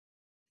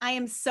I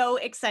am so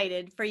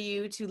excited for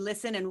you to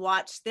listen and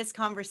watch this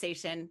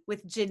conversation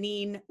with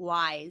Jeannine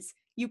Wise.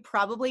 You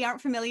probably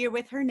aren't familiar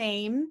with her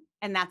name,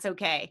 and that's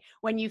okay.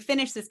 When you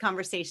finish this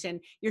conversation,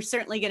 you're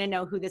certainly going to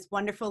know who this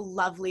wonderful,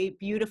 lovely,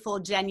 beautiful,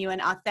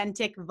 genuine,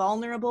 authentic,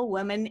 vulnerable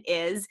woman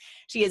is.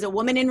 She is a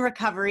woman in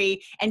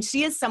recovery, and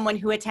she is someone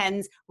who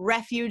attends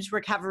Refuge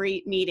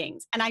Recovery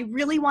meetings. And I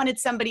really wanted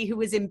somebody who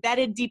was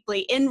embedded deeply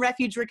in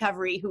Refuge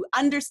Recovery, who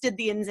understood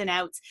the ins and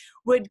outs,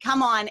 would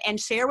come on and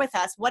share with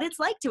us what it's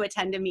like to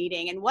attend a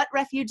meeting and what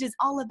Refuge is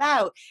all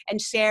about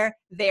and share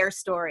their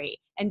story.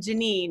 And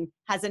Jeannine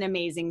has an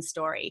amazing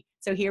story.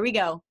 So here we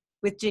go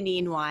with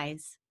Jeannine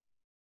Wise.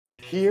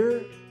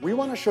 Here, we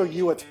want to show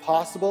you what's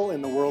possible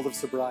in the world of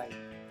sobriety.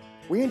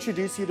 We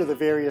introduce you to the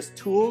various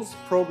tools,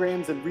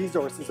 programs, and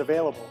resources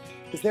available,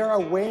 because there are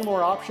way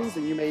more options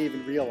than you may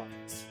even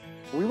realize.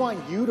 We want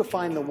you to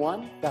find the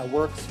one that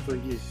works for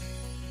you.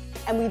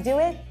 And we do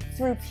it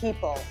through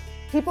people.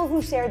 People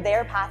who share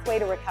their pathway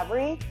to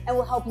recovery and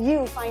will help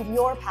you find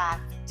your path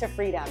to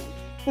freedom.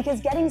 Because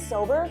getting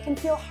sober can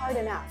feel hard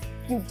enough.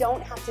 You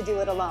don't have to do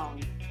it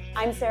alone.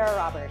 I'm Sarah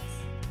Roberts.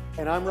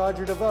 And I'm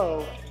Roger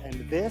DeVoe,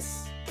 and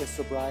this is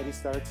Sobriety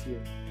Starts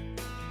Here.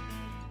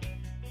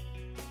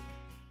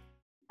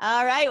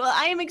 All right. Well,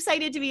 I am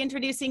excited to be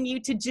introducing you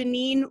to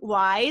Jeannine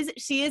Wise.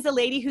 She is a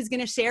lady who's going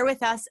to share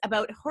with us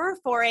about her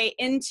foray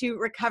into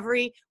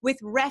recovery with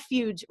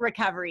Refuge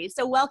Recovery.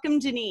 So welcome,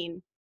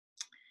 Jeannine.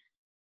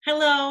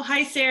 Hello.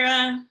 Hi,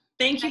 Sarah.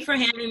 Thank you for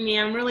having me.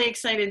 I'm really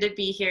excited to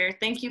be here.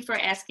 Thank you for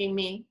asking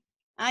me.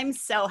 I'm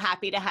so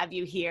happy to have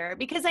you here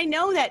because I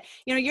know that,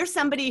 you're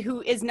somebody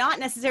who is not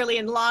necessarily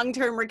in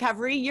long-term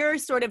recovery. You're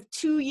sort of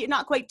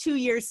not quite 2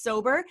 years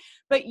sober,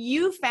 but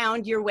you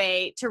found your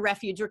way to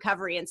Refuge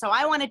Recovery. And so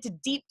I wanted to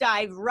deep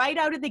dive right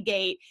out of the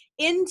gate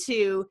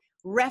into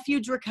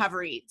Refuge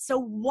Recovery. So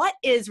what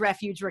is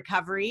Refuge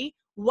Recovery?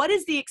 What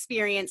is the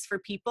experience for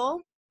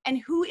people?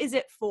 And who is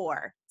it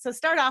for? So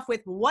start off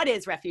with, what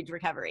is Refuge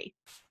Recovery?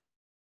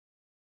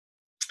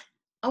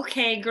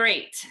 Okay,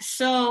 great.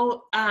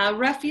 So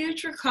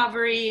Refuge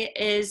Recovery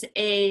is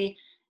a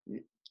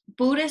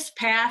Buddhist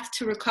path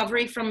to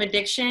recovery from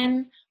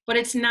addiction, but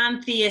it's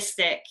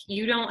non-theistic.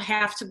 You don't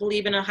have to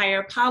believe in a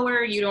higher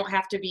power. You don't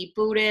have to be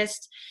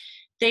Buddhist.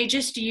 They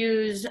just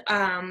use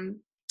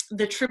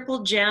the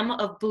triple gem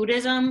of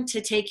Buddhism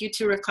to take you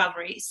to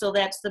recovery. So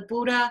that's the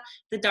Buddha,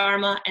 the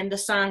Dharma, and the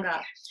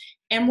Sangha.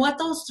 And what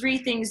those three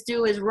things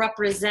do is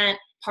represent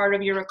part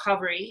of your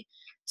recovery.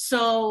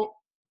 So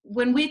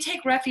when we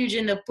take refuge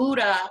in the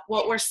Buddha,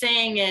 what we're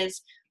saying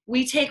is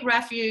we take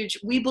refuge,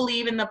 we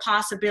believe in the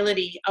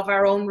possibility of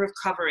our own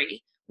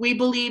recovery. We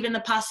believe in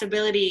the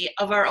possibility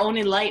of our own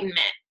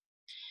enlightenment.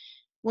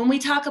 When we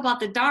talk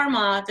about the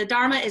Dharma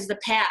is the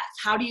path.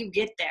 How do you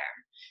get there?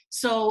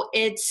 So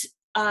it's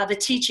the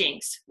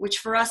teachings, which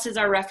for us is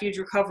our Refuge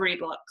Recovery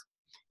book,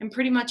 and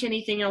pretty much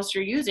anything else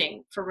you're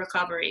using for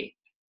recovery.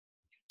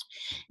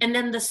 And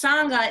then the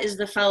Sangha is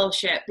the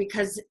fellowship,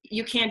 because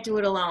you can't do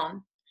it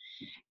alone.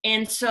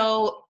 And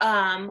so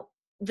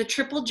the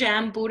triple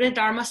gem, Buddha,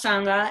 Dharma,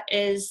 Sangha,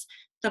 is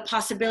the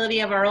possibility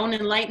of our own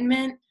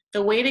enlightenment,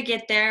 the way to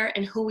get there,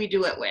 and who we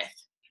do it with.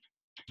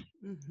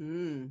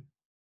 Mm-hmm.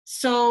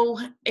 So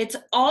it's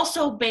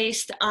also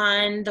based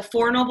on the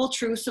Four Noble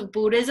Truths of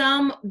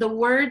Buddhism. The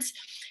words,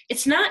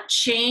 it's not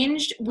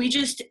changed. We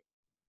just,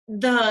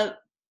 the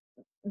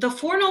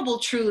Four Noble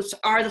Truths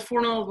are the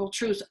Four Noble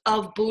Truths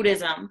of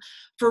Buddhism.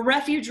 For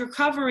Refuge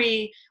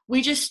Recovery,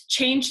 we just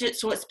changed it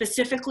so it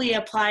specifically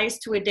applies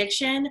to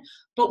addiction,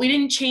 but we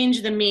didn't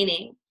change the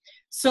meaning.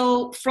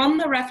 So from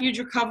the Refuge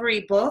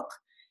Recovery book,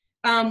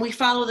 we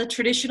follow the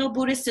traditional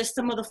Buddhist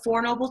system of the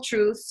Four Noble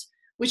Truths,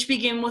 which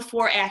begin with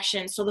 4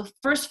 actions. So the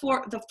first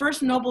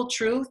noble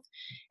truth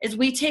is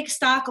we take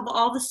stock of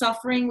all the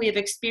suffering we have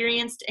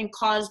experienced and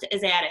caused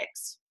as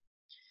addicts.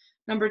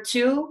 Number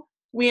 2,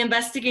 we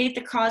investigate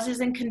the causes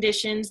and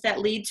conditions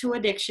that lead to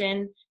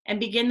addiction and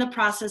begin the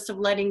process of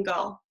letting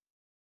go.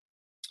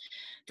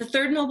 The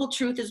third noble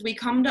truth is we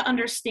come to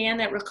understand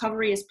that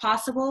recovery is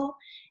possible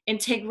and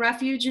take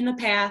refuge in the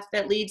path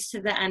that leads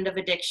to the end of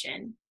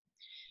addiction.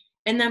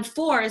 And then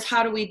 4 is,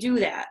 how do we do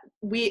that?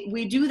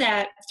 We do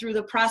that through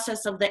the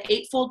process of the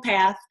 8-fold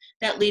path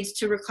that leads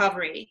to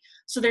recovery.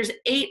 So there's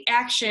 8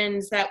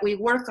 actions that we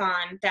work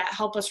on that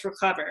help us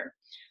recover.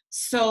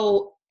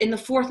 So in the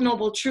fourth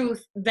noble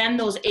truth, then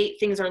those 8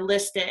 things are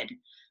listed.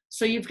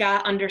 So you've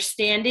got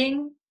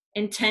understanding,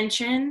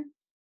 intention,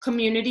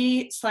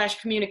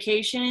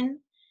 community/communication,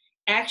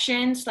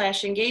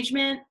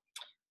 action/engagement,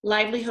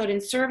 livelihood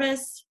and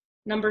service.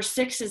 Number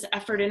 6 is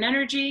effort and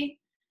energy.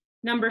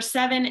 Number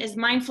 7 is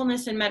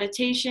mindfulness and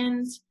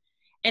meditations.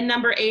 And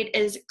number 8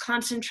 is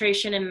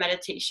concentration and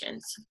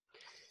meditations.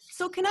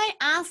 So can I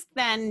ask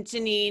then,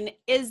 Jeannine,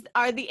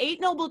 are the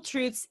 8 noble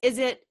truths, is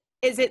it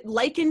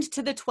likened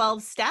to the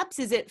 12 steps?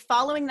 Is it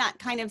following that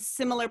kind of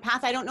similar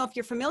path? I don't know if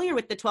you're familiar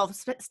with the 12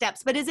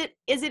 steps, but is it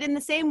in the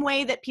same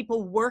way that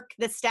people work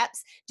the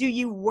steps? Do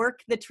you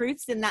work the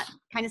truths in that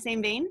kind of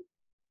same vein?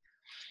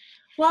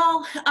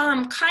 Well,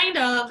 kind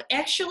of.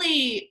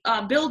 Actually,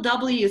 Bill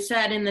W.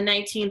 said in the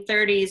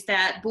 1930s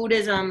that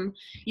Buddhism,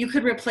 you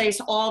could replace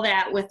all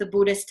that with the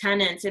Buddhist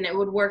tenets and it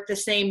would work the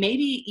same,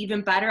 maybe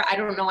even better. I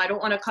don't know. I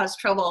don't want to cause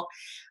trouble.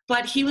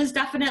 But he was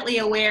definitely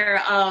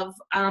aware of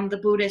the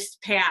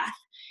Buddhist path,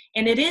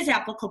 and it is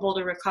applicable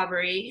to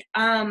recovery.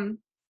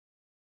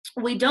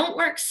 We don't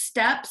work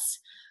steps,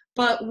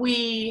 but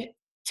we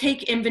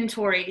take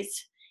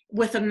inventories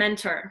with a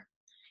mentor.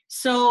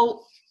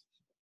 So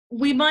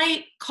we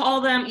might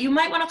call them, you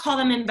might want to call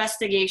them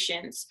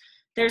investigations.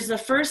 There's the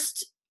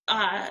first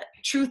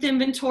truth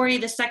inventory,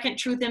 the second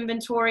truth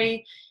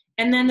inventory,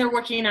 and then they're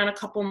working on a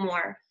couple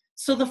more.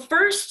 So the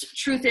first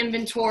truth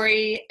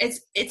inventory,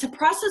 it's a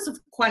process of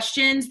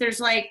questions. There's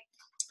like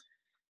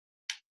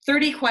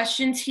 30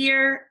 questions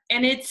here,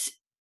 and it's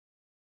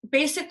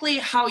basically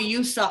how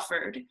you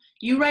suffered.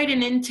 You write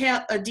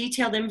a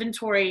detailed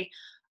inventory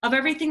of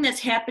everything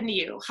that's happened to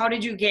you. How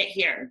did you get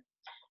here?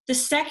 The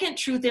second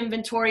truth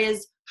inventory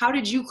is, how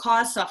did you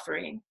cause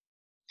suffering?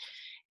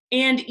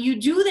 And you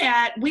do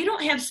that. We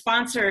don't have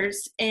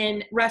sponsors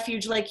in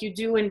Refuge like you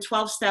do in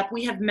 12-step.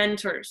 We have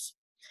mentors.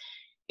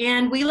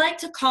 And we like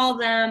to call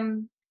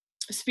them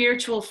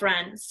spiritual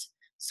friends.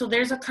 So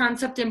there's a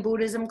concept in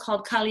Buddhism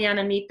called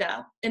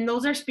Kalyanamitta, and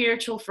those are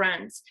spiritual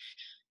friends.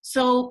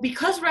 So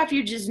because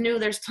Refuge is new,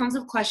 there's tons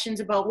of questions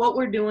about what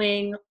we're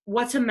doing,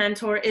 what's a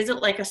mentor, is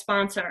it like a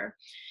sponsor?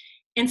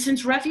 And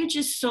since Refuge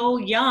is so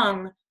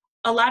young,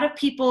 a lot of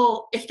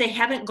people, if they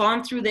haven't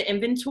gone through the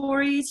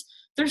inventories,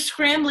 they're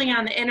scrambling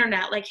on the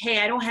internet like,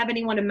 hey, I don't have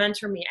anyone to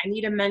mentor me. I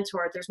need a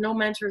mentor. There's no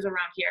mentors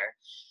around here.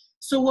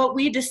 So what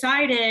we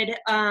decided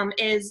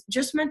is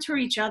just mentor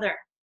each other.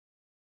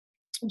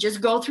 Just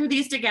go through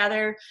these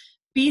together.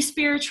 Be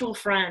spiritual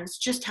friends.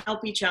 Just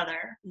help each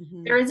other.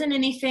 Mm-hmm. There isn't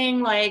anything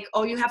like,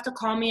 oh, you have to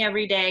call me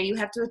every day. You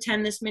have to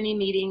attend this many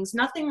meetings.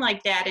 Nothing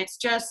like that. It's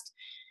just,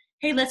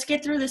 hey, let's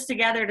get through this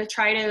together to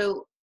try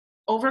to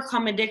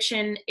overcome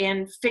addiction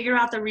and figure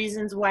out the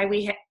reasons why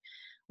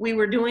we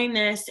were doing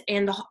this,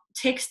 and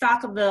take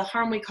stock of the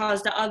harm we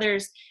caused to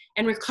others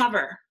and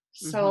recover.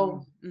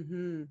 So,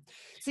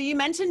 So you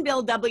mentioned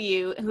Bill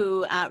W.,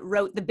 who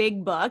wrote the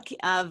big book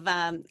of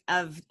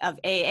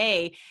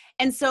AA,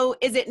 and so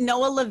is it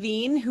Noah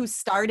Levine who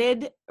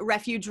started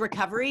Refuge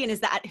Recovery, and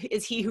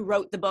is he who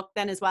wrote the book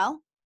then as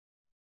well?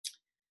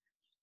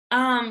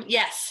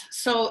 Yes.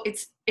 So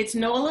it's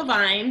Noah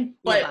Levine,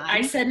 but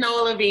I said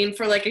Noah Levine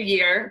for like a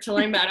year till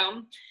I met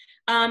him.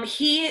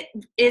 He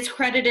is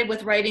credited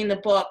with writing the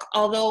book,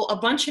 although a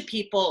bunch of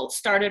people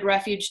started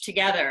Refuge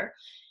together.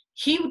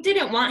 He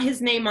didn't want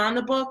his name on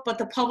the book, but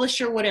the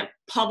publisher wouldn't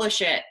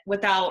publish it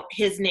without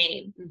his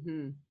name.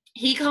 Mm-hmm.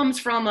 He comes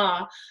from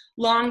a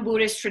long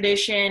Buddhist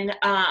tradition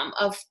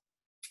of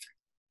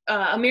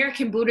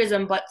American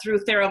Buddhism, but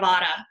through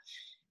Theravada.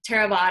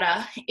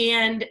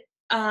 And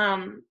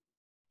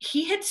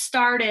he had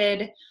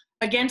started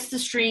Against the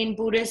Stream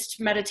Buddhist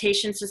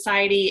Meditation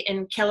Society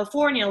in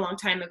California a long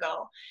time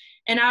ago.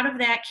 And out of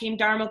that came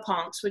Dharma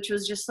Punks, which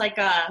was just like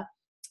a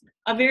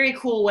very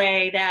cool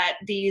way that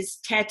these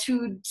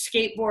tattooed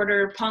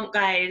skateboarder punk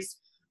guys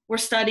were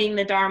studying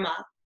the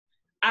Dharma.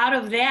 Out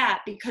of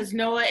that, because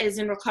Noah is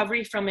in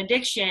recovery from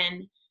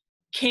addiction,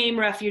 came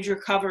Refuge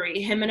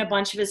Recovery. Him and a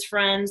bunch of his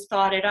friends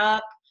thought it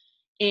up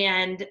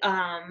and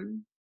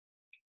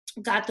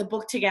got the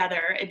book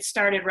together. It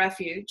started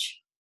Refuge.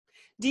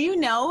 Do you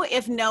know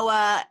if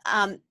Noah,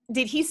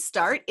 did he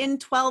start in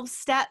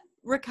 12-step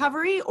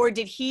recovery, or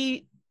did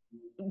he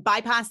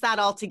bypass that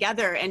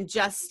altogether? And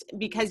just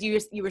because you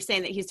were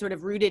saying that he's sort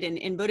of rooted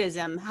in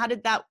Buddhism, how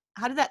did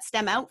that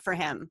stem out for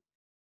him?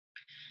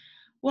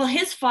 Well,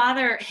 his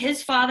father,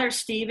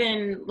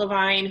 Stephen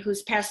Levine,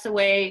 who's passed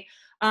away,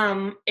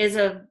 is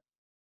a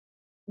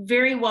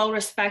very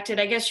well-respected,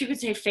 I guess you could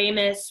say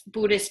famous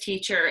Buddhist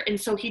teacher. And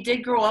so he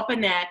did grow up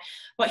in that,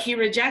 but he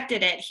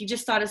rejected it. He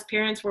just thought his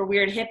parents were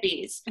weird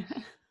hippies.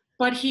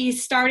 But he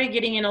started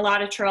getting in a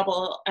lot of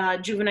trouble,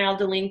 juvenile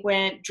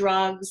delinquent,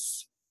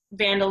 drugs,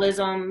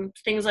 vandalism,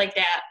 things like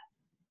that.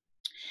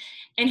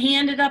 And he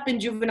ended up in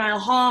juvenile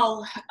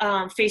hall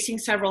facing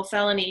several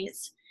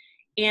felonies.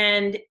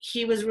 And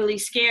he was really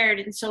scared.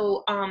 And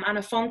so on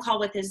a phone call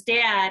with his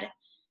dad,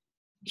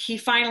 he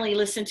finally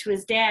listened to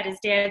his dad. His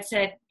dad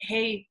said,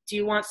 hey, do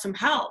you want some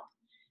help?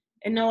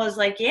 And Noah's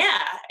like,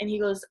 yeah. And he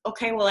goes,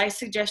 okay, well, I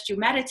suggest you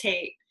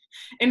meditate.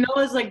 And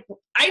Noah's like,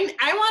 I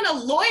want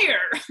a lawyer.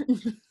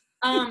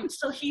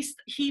 So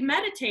he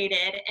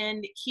meditated,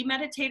 and he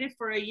meditated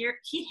for a year.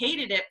 He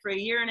hated it for a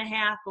year and a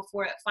half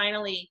before it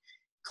finally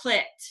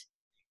clicked.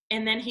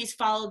 And then he's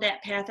followed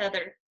that path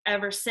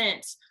ever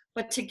since.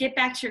 But to get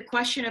back to your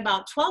question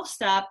about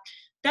 12-step,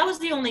 that was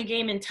the only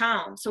game in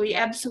town. So he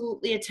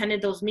absolutely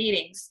attended those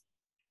meetings.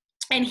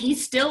 And he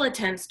still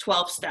attends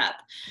 12-step.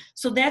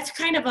 So that's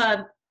kind of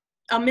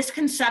a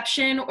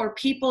misconception, or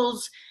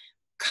people's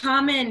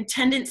common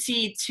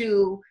tendency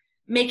to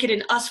make it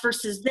an us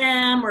versus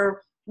them,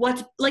 or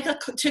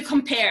to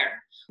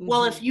compare. Mm-hmm.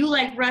 Well, if you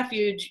like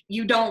Refuge,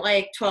 you don't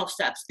like 12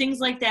 steps, things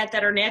like that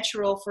are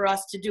natural for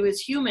us to do as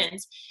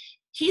humans.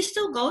 he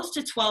still goes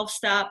to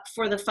 12-step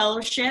for the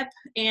fellowship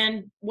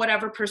and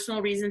whatever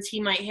personal reasons he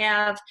might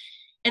have.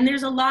 And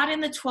there's a lot in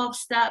the 12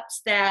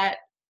 steps that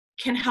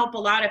can help a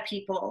lot of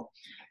people.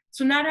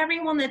 So not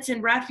everyone that's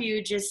in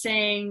Refuge is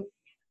saying,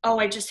 oh,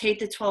 I just hate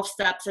the 12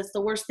 steps. That's the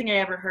worst thing I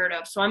ever heard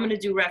of, so I'm going to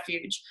do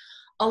Refuge.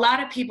 A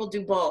lot of people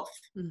do both,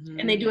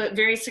 and they do it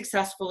very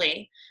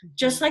successfully.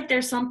 Just like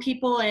there's some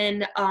people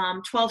in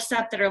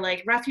 12-step that are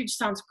like, Refuge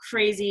sounds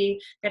crazy.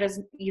 That is,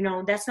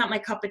 that's not my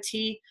cup of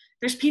tea.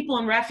 There's people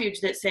in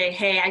Refuge that say,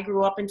 hey, I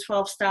grew up in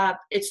 12-step.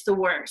 It's the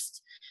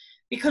worst.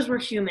 Because we're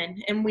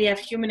human and we have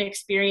human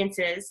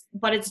experiences,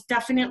 but it's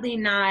definitely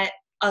not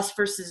us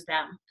versus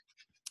them.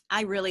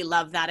 I really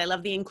love that. I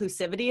love the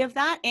inclusivity of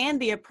that and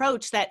the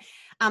approach that,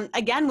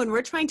 again, when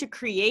we're trying to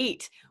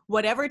create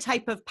whatever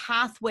type of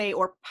pathway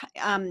or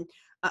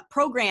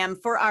program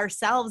for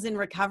ourselves in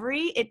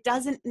recovery, it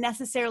doesn't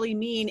necessarily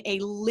mean a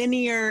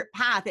linear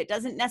path. It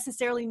doesn't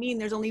necessarily mean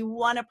there's only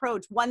one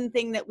approach, one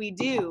thing that we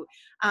do.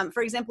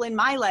 For example, in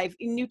my life,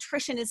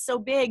 nutrition is so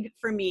big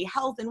for me,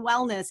 health and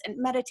wellness and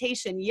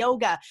meditation,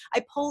 yoga.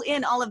 I pull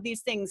in all of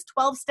these things.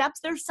 12 steps,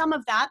 there's some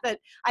of that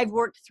I've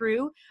worked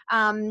through.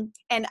 And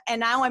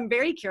now I'm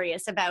very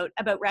curious about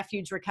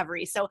Refuge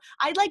Recovery. So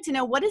I'd like to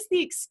know, what is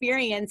the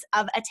experience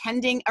of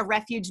attending a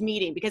Refuge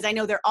meeting? Because I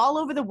know they're all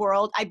over the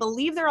world. I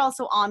believe they're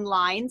also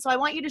online. So I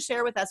want you to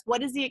share with us,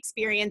 what is the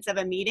experience of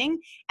a meeting?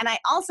 And I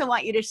also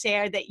want you to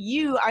share that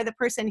you are the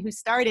person who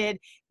started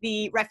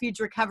the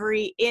Refuge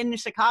Recovery in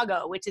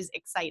Chicago, which is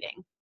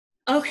exciting.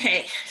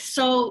 Okay,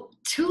 so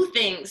 2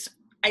 things.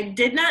 I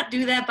did not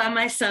do that by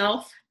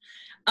myself.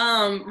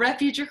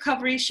 Refuge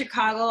Recovery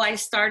Chicago, I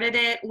started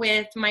it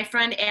with my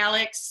friend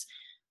Alex,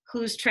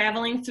 who's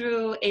traveling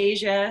through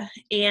Asia,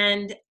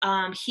 and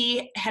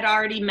he had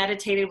already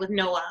meditated with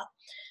Noah.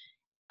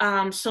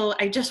 So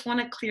I just want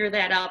to clear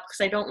that up,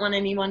 because I don't want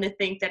anyone to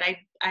think that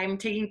I'm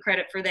taking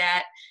credit for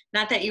that.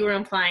 Not that you were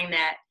implying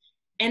that.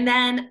 And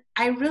then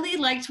I really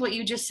liked what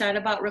you just said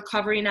about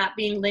recovery not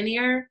being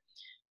linear,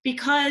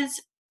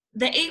 because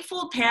the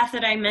eightfold path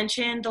that I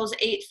mentioned, those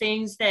 8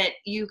 things that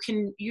you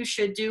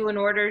should do in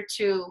order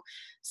to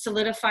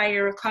solidify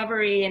your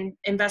recovery and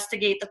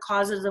investigate the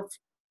causes of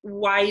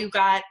why you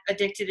got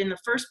addicted in the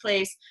first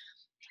place,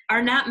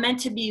 are not meant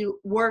to be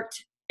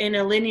worked in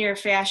a linear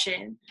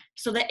fashion.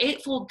 So the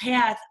eightfold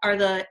path are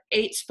the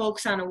 8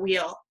 spokes on a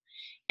wheel,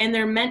 and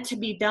they're meant to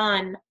be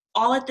done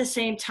all at the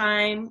same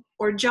time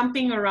or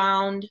jumping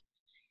around,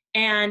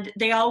 and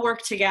they all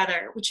work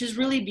together, which is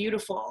really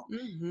beautiful.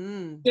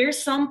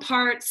 There's some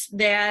parts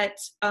that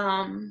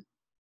I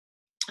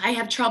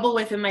have trouble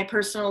with in my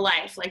personal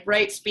life, like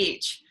right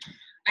speech.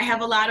 I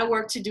have a lot of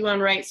work to do on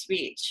right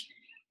speech.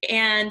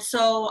 And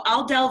so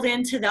I'll delve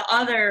into the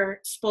other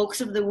spokes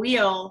of the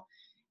wheel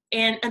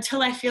and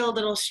until I feel a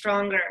little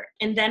stronger.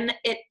 And then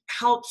it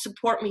helps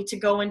support me to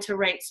go into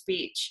right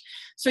speech.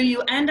 So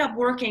you end up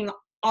working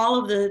all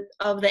of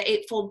the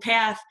eightfold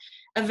path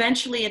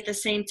eventually at the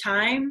same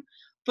time.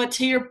 But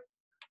to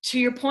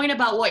your point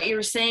about what you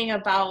were saying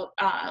about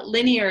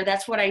linear,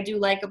 that's what I do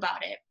like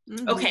about it.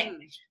 Okay,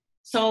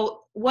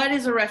 so what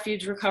is a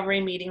Refuge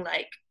Recovery meeting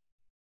like?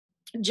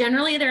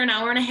 Generally, they're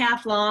 1.5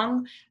 hours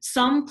long.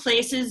 Some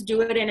places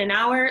do it in an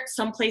hour.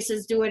 Some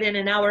places do it in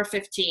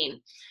 1:15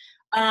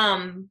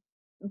 hours.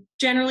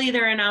 Generally,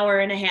 they're 1.5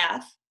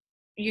 hours.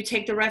 You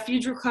take the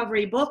Refuge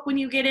Recovery book when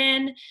you get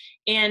in,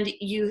 and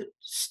you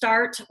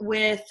start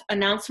with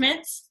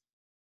announcements.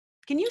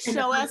 Can you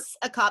show us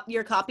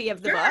your copy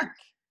of the book?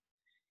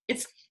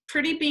 It's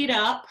pretty beat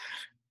up.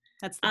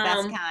 That's the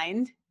best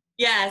kind.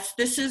 Yes,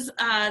 this is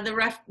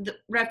the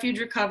Refuge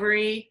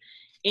Recovery,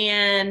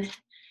 and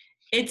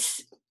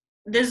this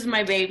is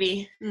my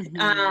baby.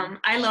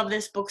 I love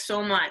this book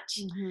so much.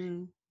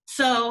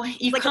 So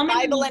you it's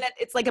like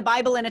it's like a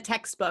Bible and a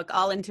textbook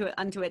all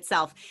unto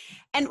itself.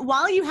 And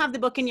while you have the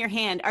book in your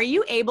hand, are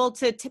you able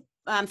to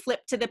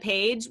flip to the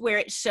page where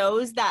it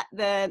shows that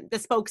the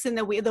spokes in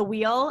the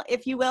wheel,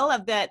 if you will,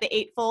 of the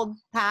eightfold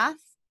path?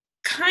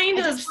 Kind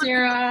of,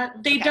 Sarah.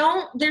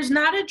 There's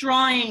not a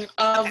drawing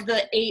of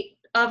the 8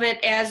 of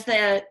it as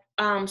the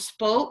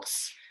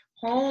spokes.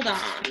 Hold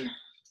on.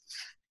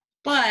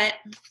 But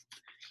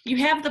you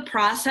have the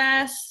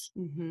process,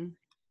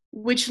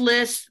 which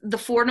lists the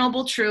 4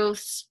 noble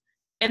truths.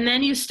 And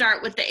then you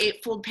start with the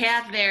eightfold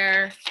path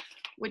there,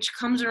 which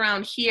comes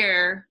around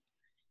here.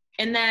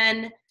 And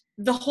then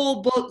the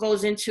whole book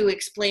goes into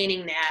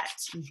explaining that.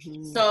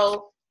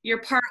 So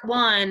your part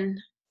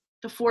 1,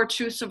 the 4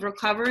 truths of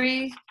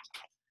recovery,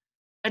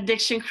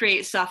 addiction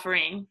creates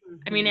suffering.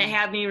 I mean, it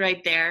had me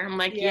right there. I'm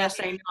like, yes,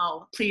 I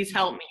know. Please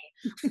help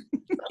me.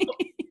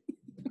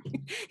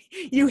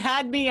 You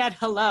had me at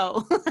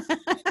hello.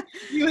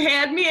 You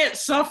had me at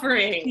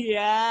suffering.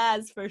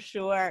 Yes, for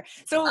sure.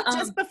 So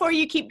just before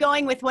you keep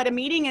going with what a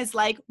meeting is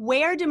like,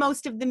 where do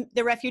most of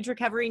the Refuge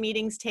Recovery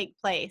meetings take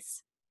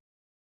place?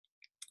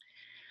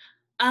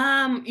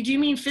 Do you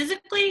mean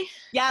physically?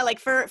 Yeah, like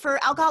for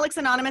Alcoholics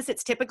Anonymous,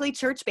 it's typically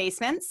church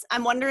basements.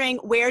 I'm wondering,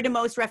 where do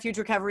most Refuge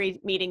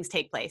Recovery meetings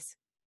take place?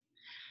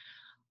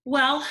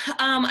 Well,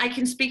 I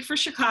can speak for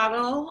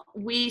Chicago.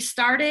 We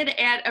started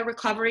at a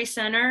recovery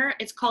center.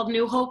 It's called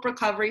New Hope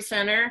Recovery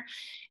Center,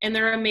 and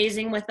they're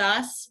amazing with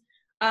us.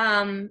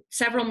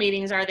 Several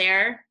meetings are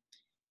there.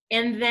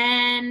 And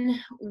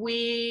then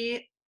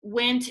we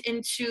went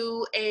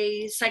into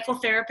a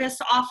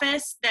psychotherapist's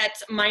office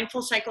that's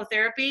mindful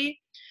psychotherapy.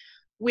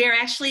 We are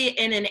actually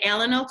in an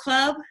Alano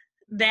club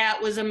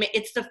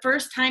it's the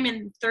first time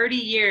in 30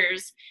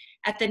 years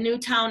at the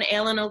Newtown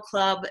Alano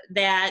Club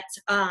that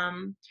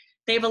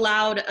they've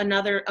allowed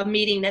a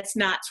meeting that's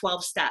not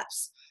 12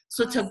 steps.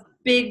 So it's a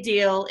big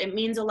deal. It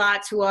means a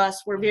lot to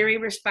us. We're very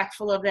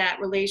respectful of that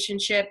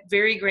relationship,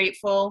 very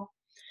grateful.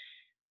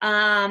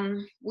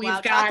 Wow,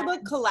 talk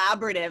about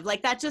collaborative.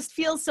 Like, that just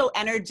feels so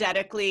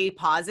energetically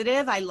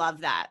positive. I love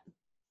that.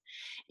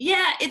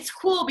 Yeah, it's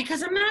cool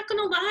because I'm not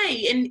going to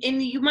lie,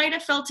 and you might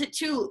have felt it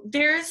too.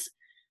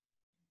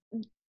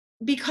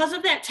 Because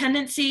of that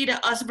tendency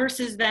to us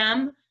versus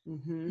them,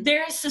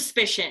 there's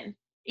suspicion,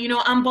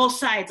 on both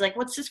sides. Like,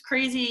 what's this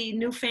crazy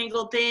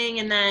newfangled thing?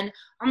 And then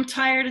I'm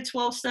tired of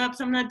 12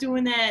 steps. I'm not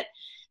doing that.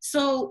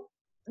 So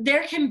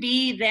there can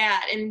be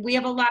that. And we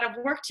have a lot of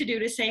work to do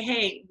to say,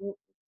 hey,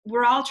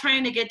 we're all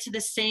trying to get to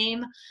the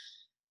same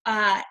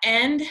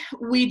end.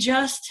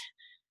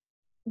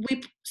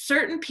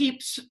 Certain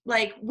peeps,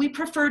 like, we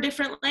prefer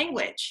different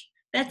language.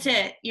 That's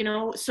it,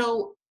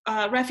 So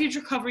Refuge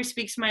Recovery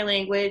speaks my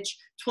language.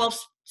 12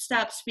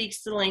 Steps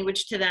speaks the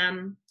language to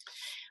them.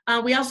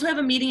 We also have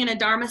a meeting in a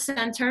Dharma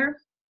center,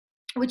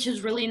 which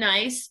is really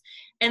nice.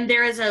 And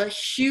there is a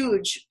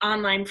huge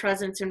online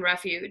presence in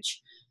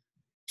Refuge.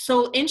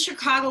 So in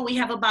Chicago, we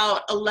have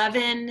about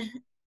 11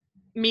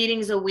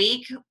 meetings a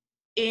week.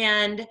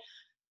 And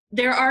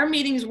there are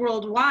meetings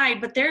worldwide,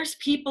 but there's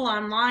people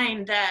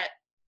online that,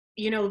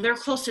 their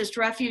closest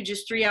refuge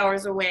is 3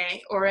 hours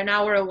away or an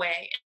hour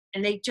away,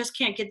 and they just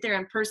can't get there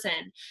in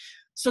person.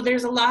 So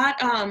there's a lot.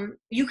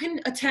 You can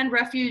attend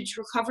Refuge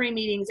Recovery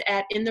meetings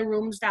at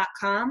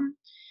intherooms.com.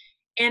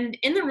 And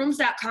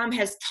intherooms.com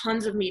has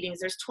tons of meetings.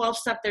 There's 12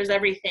 step, there's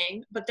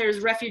everything, but there's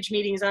Refuge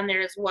meetings on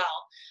there as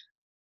well.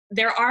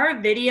 There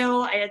are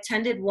video. I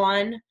attended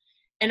one,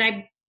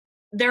 and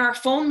there are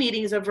phone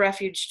meetings of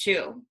Refuge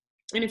too.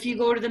 And if you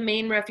go to the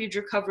main Refuge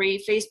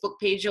Recovery Facebook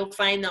page, you'll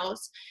find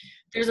those.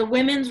 There's a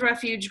women's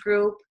refuge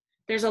group.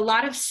 There's a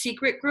lot of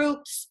secret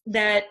groups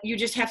that you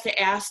just have to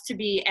ask to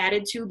be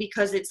added to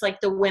because it's like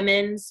the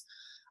women's.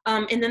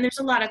 And then there's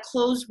a lot of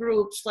closed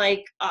groups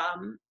like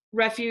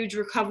Refuge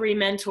Recovery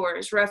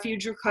Mentors,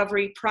 Refuge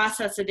Recovery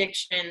Process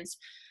Addictions,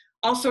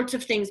 all sorts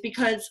of things.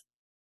 Because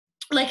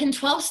like in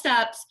 12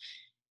 steps,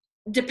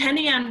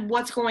 depending on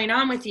what's going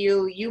on with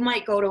you, you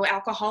might go to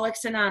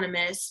Alcoholics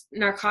Anonymous,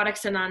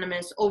 Narcotics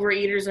Anonymous,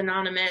 Overeaters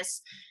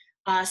Anonymous,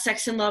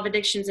 Sex and Love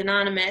Addictions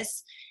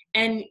Anonymous,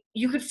 and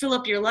you could fill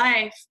up your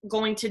life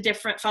going to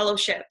different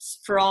fellowships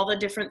for all the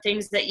different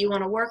things that you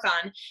want to work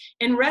on.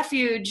 In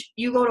Refuge,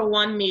 you go to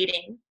one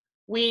meeting.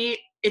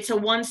 It's a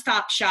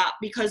one-stop shop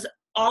because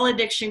all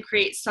addiction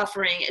creates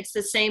suffering. It's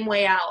the same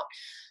way out.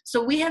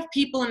 So we have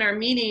people in our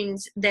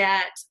meetings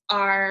that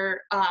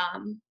are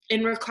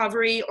in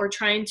recovery or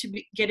trying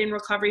to get in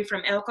recovery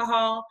from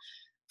alcohol,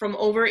 from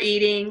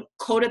overeating,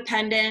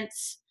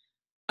 codependence.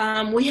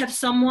 We have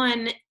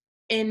someone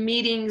in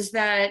meetings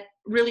that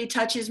really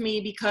touches me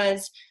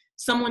because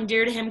someone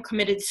dear to him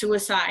committed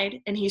suicide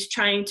and he's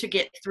trying to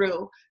get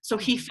through. So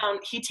he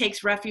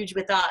takes refuge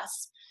with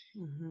us.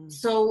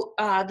 So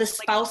the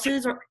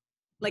spouses are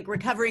like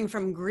recovering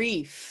from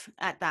grief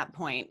at that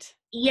point.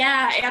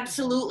 Yeah,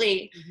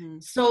 absolutely.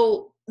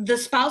 So the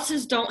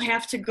spouses don't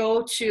have to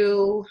go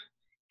to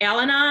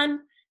Al-Anon.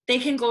 They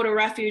can go to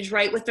Refuge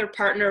right with their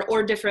partner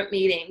or different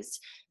meetings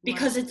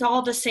because it's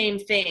all the same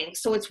thing.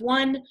 So it's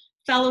one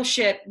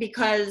fellowship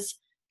because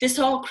this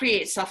all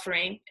creates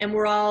suffering and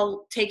we're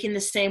all taking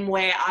the same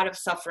way out of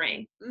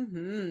suffering.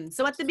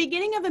 So at the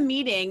beginning of a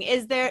meeting,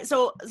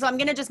 so I'm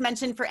going to just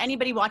mention for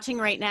anybody watching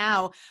right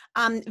now,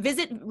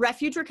 visit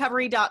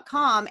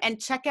refugerecovery.com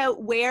and check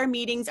out where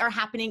meetings are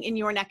happening in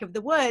your neck of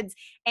the woods.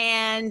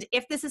 And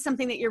if this is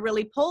something that you're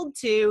really pulled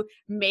to,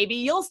 maybe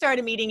you'll start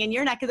a meeting in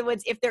your neck of the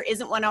woods if there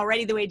isn't one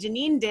already, the way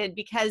Jeannine did,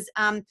 because,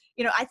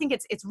 I think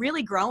it's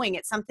really growing.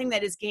 It's something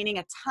that is gaining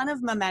a ton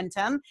of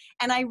momentum.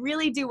 And I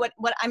really do what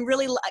I'm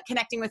really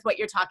connecting with what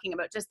you're talking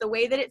about, just the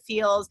way that it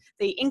feels,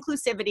 the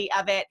inclusivity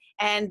of it,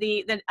 and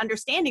the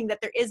understanding that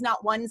there is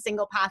not one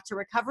single path to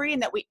recovery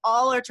and that we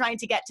all are trying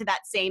to get to that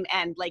same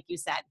end, like you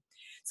said.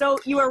 So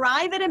you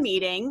arrive at a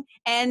meeting,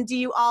 and do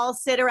you all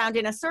sit around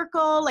in a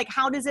circle? Like,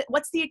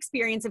 what's the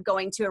experience of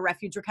going to a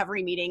Refuge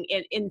Recovery meeting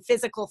in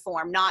physical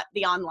form, not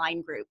the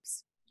online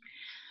groups?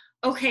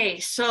 Okay,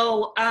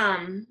 so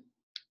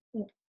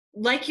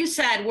like you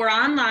said, we're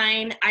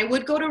online. I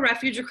would go to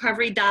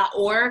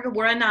refugerecovery.org.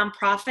 We're a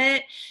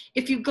nonprofit.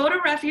 If you go to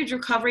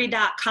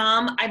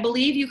refugerecovery.com, I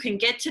believe you can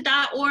get to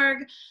 .org,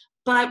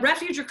 but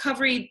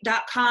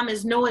refugerecovery.com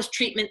is Noah's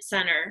Treatment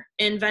Center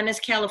in Venice,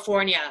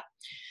 California.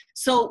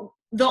 So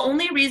the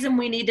only reason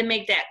we need to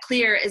make that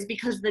clear is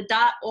because the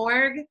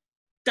 .org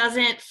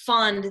doesn't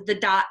fund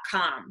the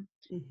 .com.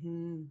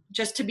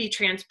 just to be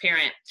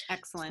transparent.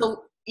 Excellent.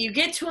 So you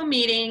get to a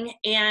meeting,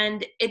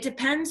 and it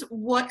depends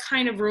what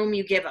kind of room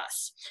you give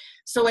us.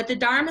 So at the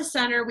Dharma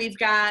Center, we've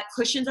got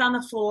cushions on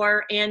the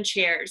floor and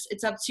chairs.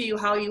 It's up to you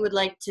how you would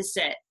like to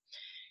sit.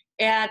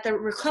 At the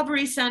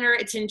Recovery Center,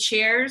 it's in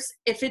chairs.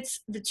 If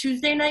it's the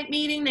Tuesday night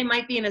meeting, they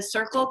might be in a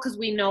circle because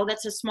we know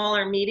that's a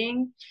smaller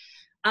meeting.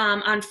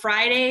 On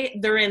Friday,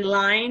 they're in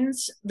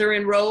lines, they're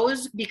in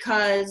rows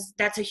because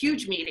that's a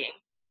huge meeting.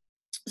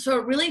 So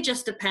it really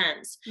just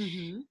depends.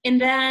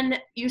 And then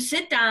you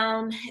sit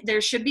down,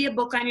 there should be a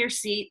book on your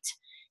seat.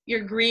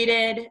 You're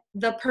greeted.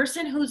 The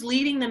person who's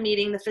leading the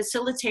meeting, the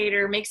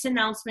facilitator, makes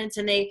announcements,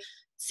 and they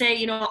say,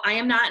 you know, I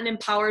am not an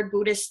empowered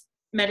Buddhist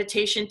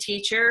meditation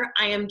teacher.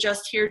 I am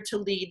just here to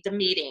lead the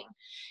meeting.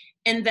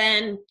 And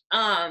then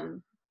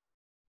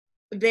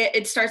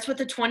it starts with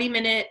a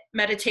 20-minute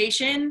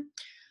meditation.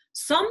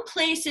 Some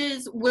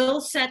places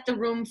will set the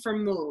room for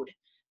mood.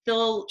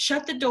 They'll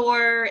shut the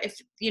door if,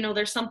 you know,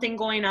 there's something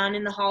going on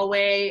in the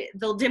hallway.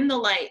 They'll dim the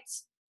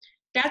lights.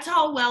 That's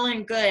all well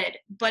and good,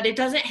 but it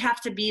doesn't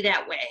have to be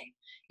that way,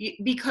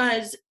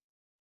 because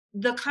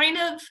the kind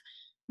of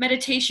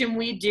meditation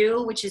we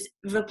do, which is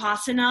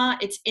Vipassana,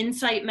 it's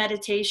insight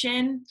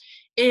meditation,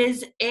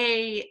 is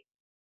an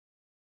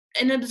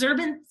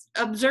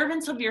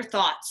observance of your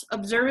thoughts,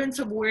 observance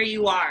of where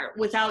you are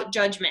without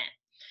judgment.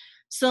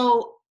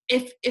 So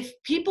if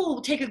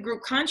people take a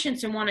group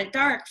conscience and want it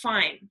dark,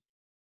 fine.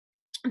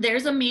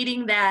 There's a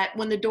meeting that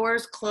when the door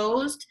is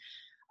closed,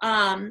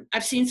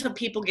 I've seen some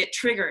people get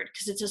triggered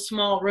because it's a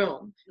small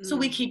room. So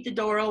we keep the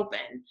door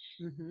open.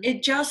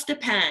 It just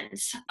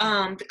depends,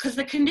 because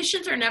the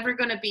conditions are never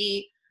going to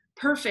be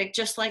perfect,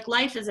 just like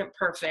life isn't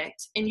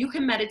perfect. And you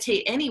can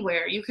meditate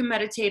anywhere. You can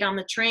meditate on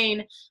the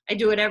train. I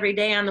do it every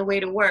day on the way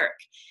to work.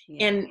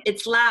 And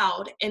it's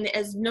loud. And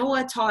as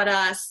Noah taught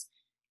us,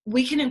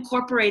 we can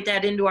incorporate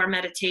that into our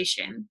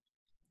meditation.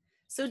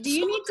 So do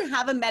you need to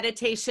have a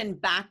meditation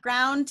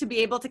background to be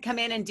able to come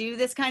in and do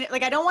this kind of,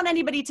 like, I don't want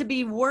anybody to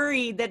be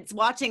worried that's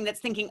watching that's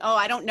thinking, oh,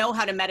 I don't know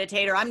how to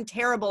meditate, or I'm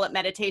terrible at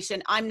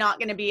meditation. I'm not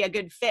going to be a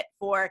good fit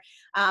for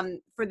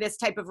this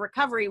type of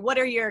recovery. What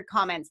are your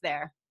comments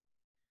there?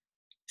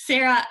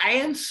 Sarah, I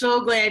am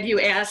so glad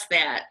you asked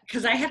that,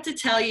 because I have to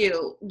tell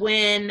you,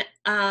 when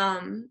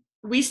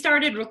we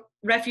started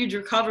Refuge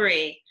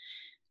Recovery,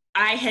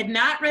 I had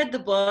not read the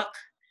book.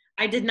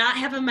 I did not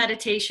have a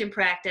meditation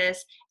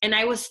practice, and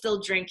I was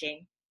still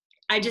drinking.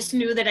 I just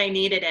knew that I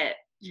needed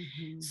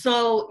it.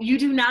 So you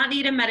do not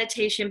need a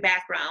meditation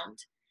background.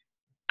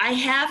 I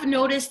have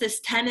noticed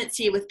this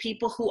tendency with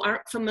people who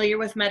aren't familiar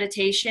with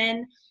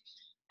meditation.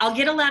 I'll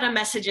get a lot of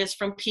messages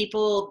from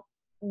people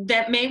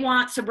that may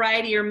want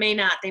sobriety or may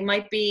not. They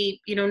might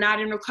be, you know, not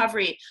in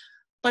recovery,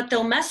 but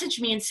they'll message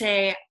me and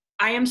say,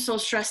 I am so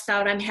stressed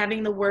out. I'm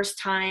having the worst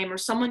time, or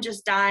someone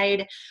just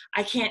died.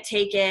 I can't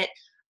take it.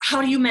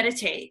 How do you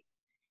meditate?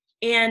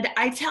 And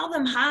I tell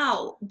them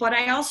how, but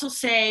I also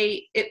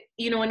say, it,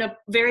 you know, in a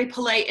very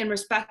polite and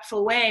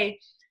respectful way,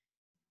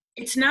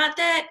 it's not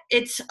that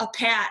it's a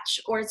patch,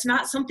 or it's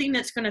not something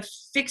that's going to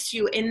fix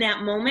you in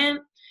that moment.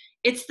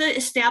 It's the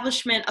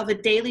establishment of a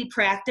daily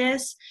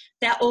practice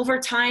that over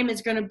time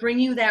is going to bring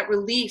you that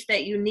relief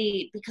that you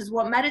need, because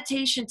what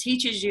meditation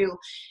teaches you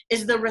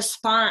is the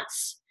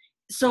response.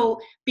 So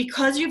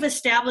because you've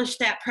established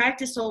that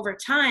practice over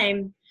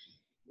time,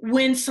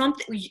 when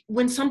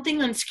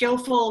something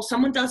unskillful,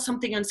 someone does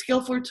something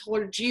unskillful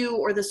towards you,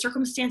 or the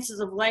circumstances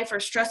of life are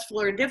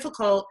stressful or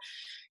difficult,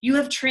 you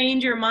have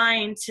trained your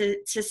mind to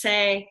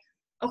say,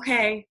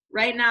 okay,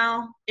 right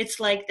now it's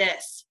like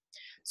this.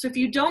 So if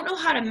you don't know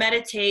how to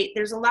meditate,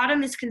 there's a lot of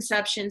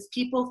misconceptions.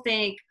 People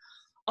think,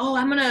 oh,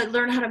 I'm going to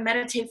learn how to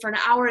meditate for an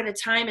hour at a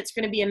time. It's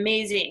going to be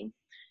amazing.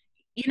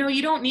 You know,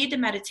 you don't need to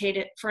meditate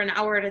it for an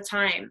hour at a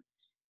time.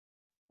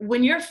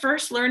 When you're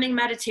first learning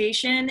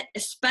meditation,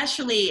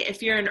 especially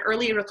if you're in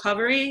early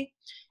recovery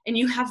and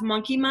you have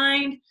monkey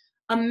mind,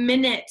 a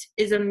minute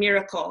is a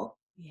miracle.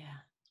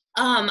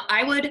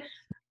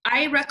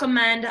 I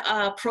recommend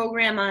a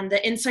program on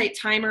the Insight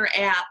Timer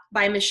app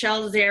by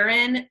Michelle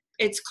Zarin.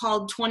 It's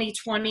called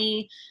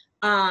 2020.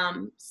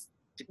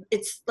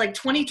 It's like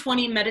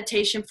 2020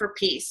 Meditation for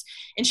Peace.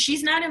 And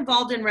she's not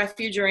involved in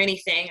Refuge or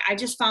anything. I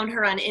just found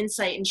her on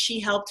Insight, and she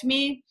helped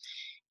me.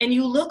 And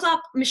you look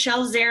up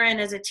Michelle Zarin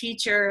as a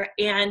teacher,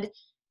 and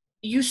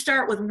you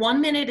start with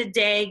 1 minute a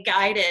day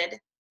guided,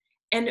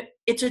 and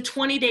it's a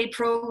 20-day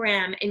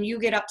program, and you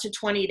get up to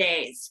 20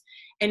 days.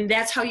 And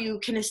that's how you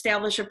can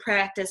establish a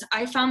practice.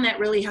 I found that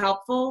really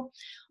helpful.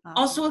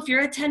 Also, if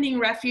you're attending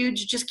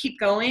Refuge, just keep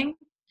going.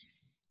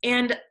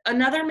 And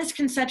another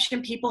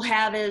misconception people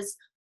have is,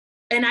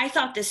 and I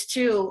thought this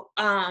too,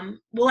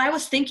 well, I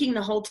was thinking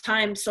the whole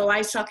time, so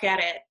I suck at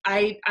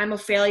it. I'm a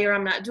failure.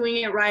 I'm not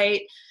doing it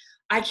right.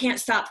 I can't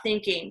stop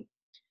thinking.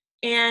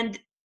 And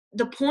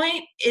the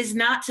point is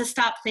not to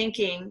stop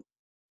thinking.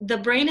 The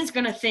brain is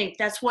going to think.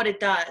 That's what it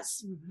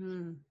does.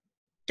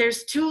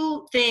 There's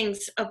two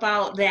things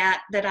about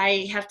that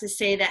I have to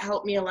say that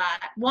help me a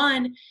lot.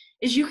 One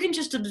is you can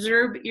just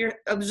observe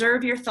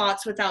your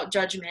thoughts without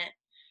judgment.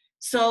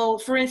 So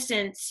for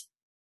instance,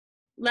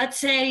 let's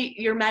say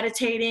you're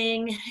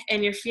meditating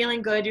and you're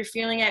feeling good, you're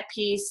feeling at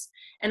peace,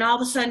 and all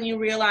of a sudden you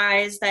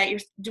realize that you're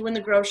doing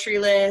the grocery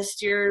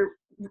list, you're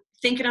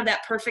thinking of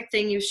that perfect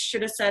thing you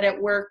should have said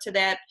at work to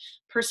that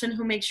person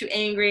who makes you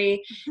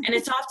angry, and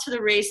it's off to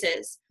the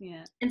races.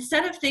 Yeah.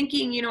 Instead of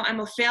thinking, you know, I'm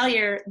a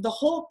failure, the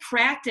whole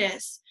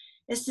practice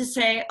is to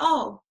say,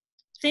 oh,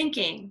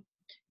 thinking.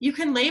 You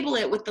can label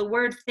it with the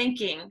word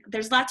thinking.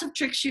 There's lots of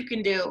tricks you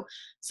can do.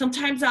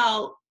 Sometimes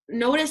I'll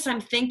notice I'm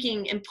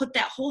thinking and put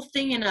that whole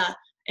thing in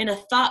a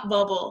thought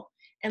bubble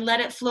and let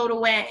it float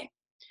away.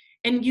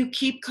 And you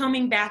keep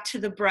coming back to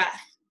the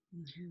breath.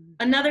 Mm-hmm.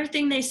 Another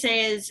thing they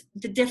say is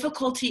the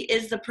difficulty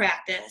is the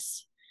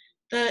practice.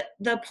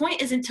 The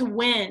point isn't to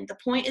win. The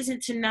point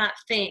isn't to not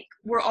think.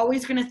 We're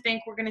always going to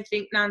think. We're going to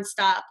think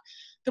nonstop.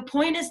 The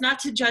point is not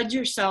to judge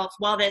yourself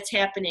while that's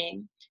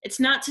happening. It's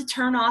not to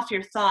turn off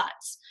your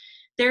thoughts.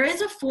 There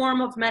is a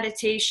form of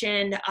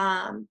meditation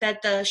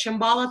that the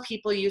Shambhala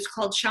people use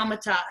called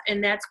shamatha,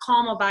 and that's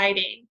calm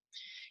abiding.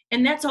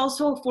 And that's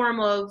also a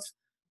form of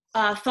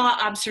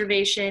thought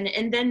observation.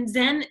 And then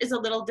Zen is a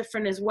little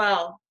different as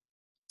well.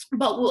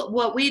 But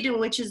what we do,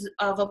 which is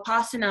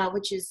Vipassana,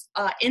 which is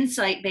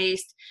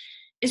insight-based,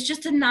 is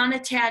just a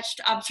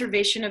non-attached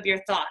observation of your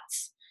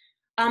thoughts.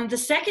 The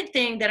second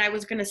thing that I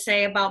was going to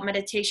say about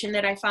meditation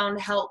that I found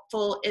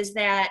helpful is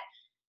that,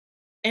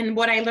 and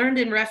what I learned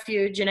in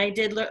Refuge, and I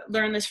did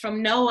learn this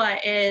from Noah,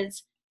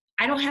 is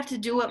I don't have to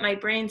do what my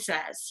brain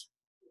says.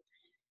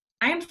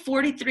 I am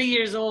 43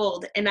 years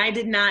old, and I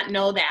did not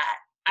know that.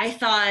 I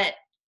thought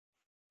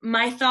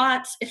my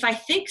thoughts, if I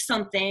think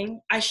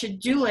something, I should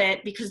do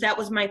it because that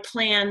was my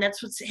plan.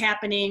 That's what's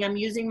happening. I'm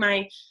using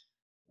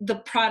the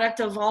product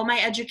of all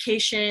my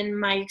education,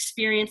 my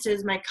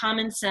experiences, my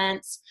common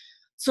sense.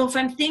 So if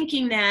I'm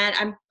thinking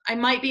that, I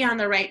might be on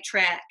the right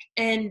track.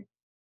 And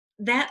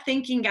that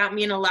thinking got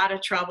me in a lot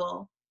of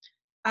trouble.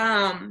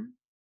 And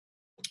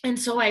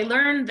so I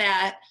learned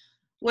that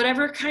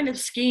whatever kind of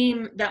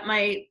scheme that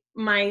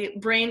my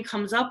brain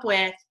comes up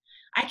with,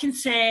 I can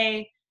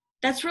say,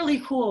 that's really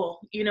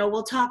cool. You know,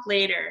 we'll talk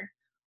later.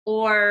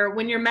 Or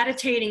when you're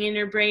meditating and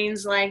your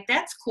brain's like,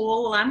 that's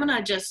cool. Well, I'm going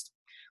to just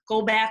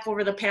go back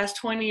over the past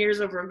 20 years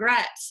of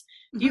regrets.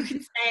 You can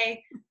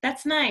say,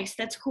 that's nice.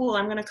 That's cool.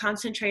 I'm going to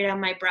concentrate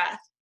on my breath.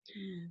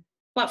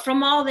 But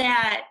from all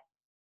that,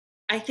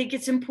 I think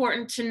it's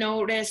important to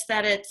note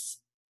that it's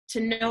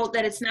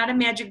not a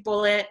magic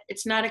bullet.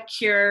 It's not a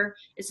cure.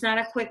 It's not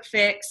a quick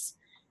fix.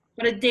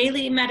 But a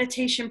daily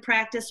meditation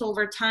practice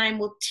over time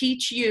will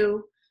teach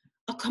you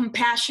a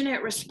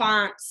compassionate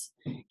response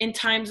in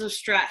times of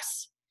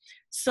stress.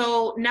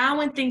 So now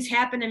when things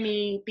happen to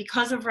me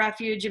because of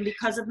Refuge and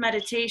because of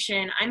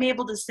meditation, I'm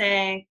able to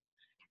say,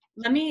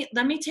 let me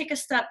take a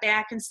step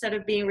back instead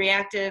of being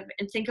reactive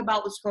and think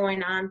about what's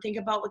going on, think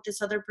about what this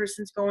other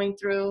person's going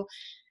through.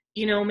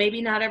 You know,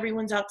 maybe not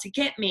everyone's out to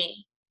get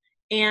me,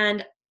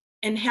 and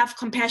have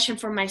compassion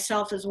for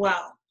myself as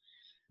well.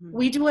 Mm-hmm.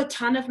 We do a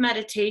ton of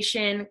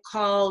meditation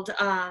called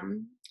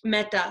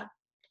metta,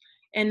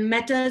 and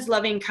metta is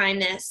loving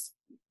kindness.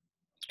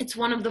 It's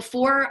one of the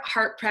 4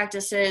 heart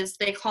practices.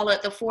 They call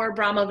it the 4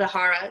 Brahma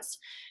Viharas.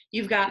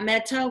 You've got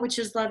metta, which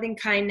is loving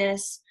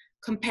kindness,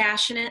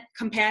 compassion,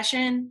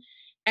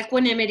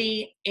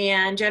 equanimity,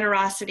 and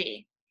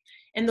generosity.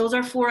 And those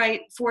are 4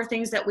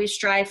 things that we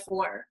strive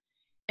for.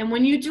 And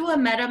when you do a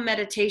metta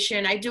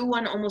meditation, I do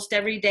one almost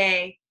every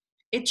day,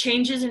 it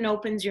changes and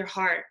opens your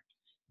heart.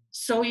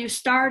 So you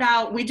start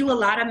out, we do a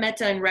lot of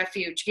metta in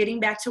Refuge. Getting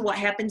back to what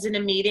happens in a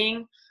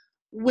meeting,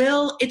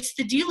 it's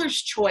the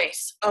dealer's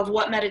choice of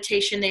what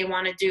meditation they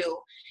want to do.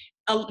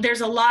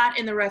 There's a lot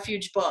in the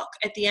Refuge book.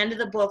 At the end of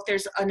the book,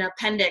 there's an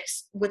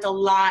appendix with a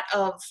lot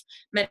of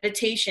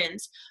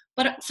meditations.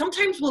 But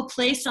sometimes we'll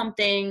play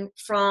something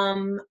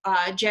from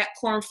Jack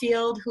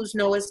Kornfield, who's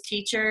Noah's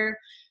teacher,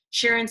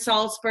 Sharon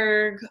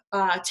Salzberg,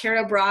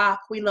 Tara Brach,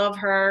 we love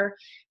her.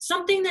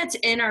 Something that's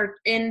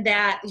in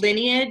that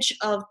lineage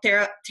of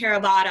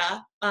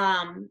Theravada,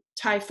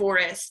 Thai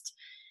forest.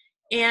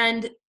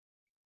 And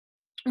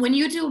when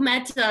you do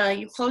metta,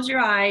 you close your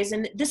eyes,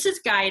 and this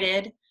is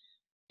guided,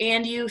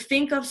 and you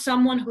think of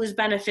someone who is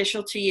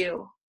beneficial to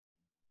you,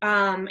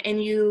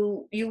 and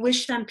you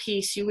wish them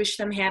peace, you wish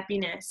them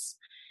happiness.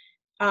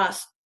 A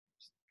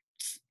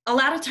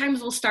lot of times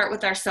we'll start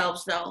with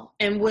ourselves, though,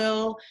 and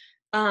we'll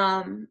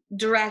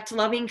direct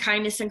loving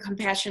kindness and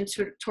compassion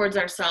towards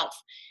ourselves.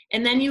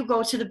 And then you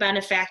go to the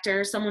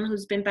benefactor, someone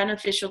who's been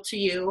beneficial to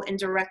you, and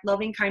direct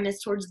loving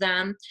kindness towards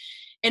them.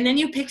 And then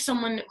you pick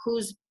someone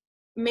who's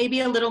maybe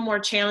a little more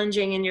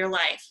challenging in your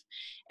life.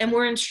 And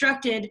we're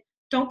instructed,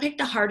 don't pick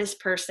the hardest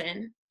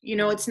person. You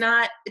know, it's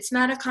not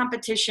a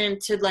competition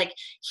to like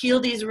heal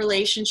these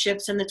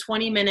relationships in the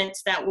 20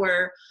 minutes that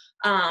we're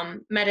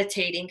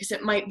meditating, because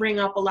it might bring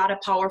up a lot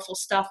of powerful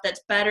stuff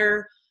that's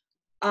better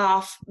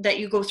off that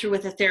you go through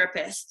with a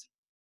therapist.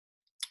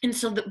 And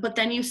so, but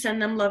then you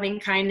send them loving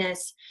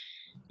kindness.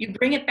 You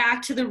bring it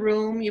back to the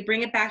room, you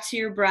bring it back to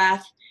your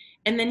breath,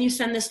 and then you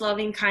send this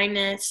loving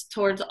kindness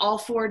towards all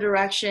 4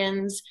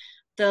 directions,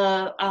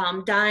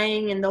 the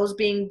dying and those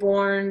being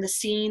born, the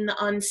seen, the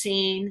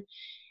unseen.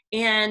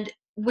 And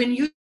when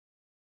you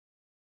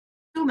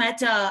do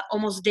metta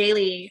almost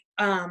daily,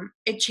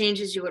 it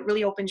changes you. It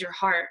really opens your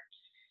heart.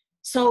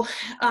 So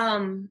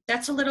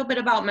that's a little bit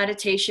about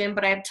meditation,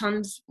 but I have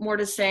tons more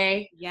to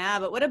say. Yeah,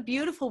 but what a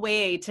beautiful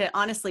way to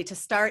honestly to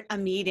start a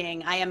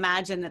meeting. I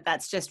imagine that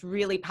that's just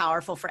really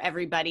powerful for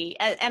everybody.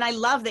 And I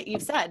love that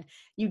you've said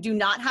you do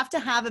not have to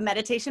have a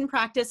meditation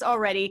practice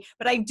already,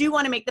 but I do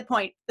want to make the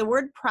point. The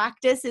word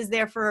practice is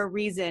there for a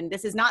reason.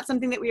 This is not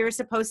something that we are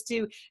supposed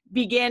to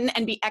begin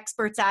and be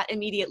experts at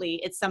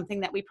immediately. It's something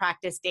that we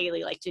practice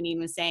daily, like Jeannine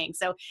was saying.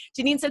 So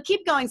Jeannine, so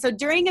keep going. So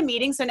during a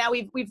meeting, so now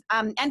we've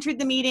entered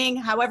the meeting,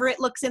 however it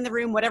looks in the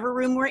room, whatever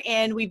room we're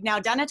in, we've now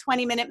done a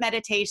 20-minute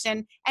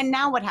meditation. And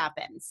now what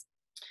happens?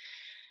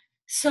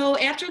 So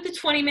after the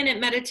 20-minute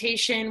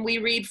meditation, we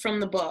read from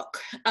the book.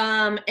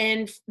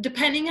 And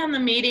depending on the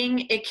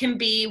meeting, it can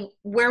be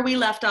where we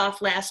left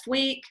off last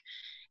week.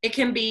 It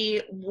can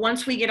be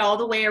once we get all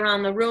the way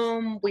around the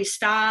room, we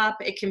stop.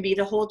 It can be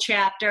the whole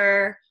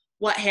chapter,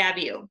 what have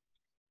you.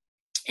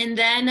 And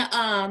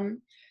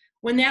then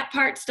when that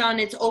part's done,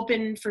 it's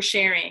open for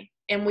sharing.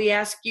 And we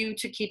ask you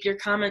to keep your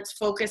comments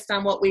focused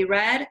on what we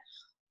read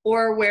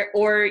or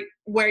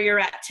where you're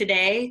at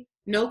today.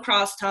 No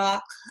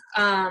crosstalk.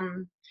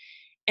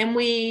 And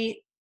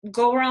we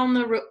go around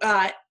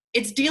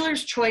it's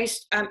dealer's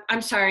choice.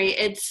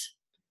 It's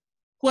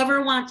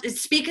whoever wants,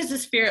 it's speak as the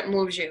spirit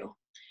moves you.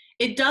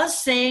 It does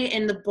say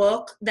in the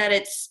book that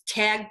it's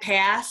tag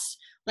pass.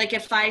 Like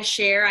if I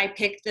share, I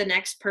pick the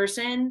next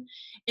person.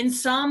 In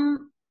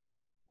some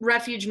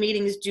refuge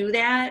meetings do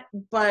that,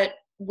 but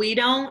we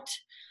don't.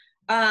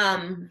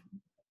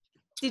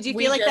 Did you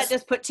feel like that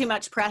just put too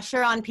much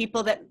pressure on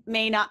people that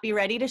may not be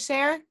ready to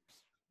share?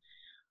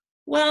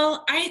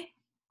 Well,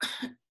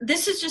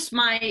 this is just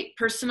my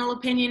personal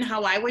opinion,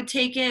 how I would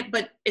take it,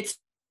 but it's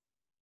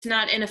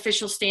not an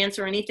official stance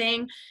or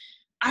anything.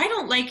 I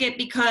don't like it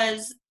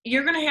because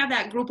you're going to have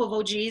that group of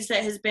OGs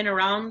that has been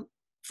around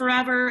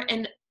forever,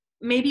 and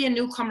maybe a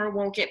newcomer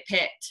won't get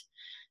picked.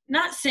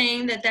 Not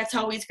saying that that's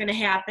always going to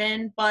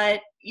happen,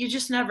 but you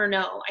just never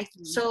know.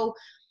 So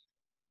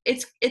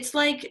it's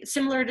like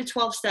similar to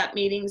 12-step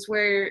meetings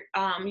where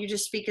you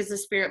just speak as the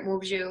spirit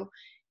moves you.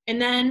 And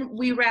then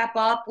we wrap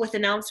up with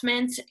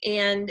announcements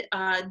and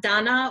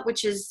Dana,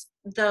 which is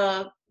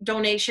the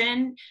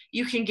donation.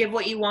 You can give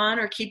what you want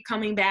or keep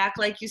coming back,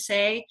 like you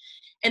say.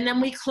 And then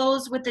we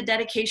close with the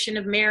dedication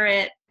of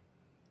merit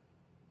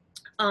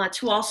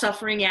to all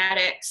suffering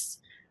addicts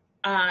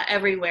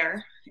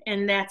everywhere.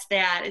 And that's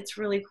that. It's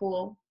really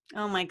cool.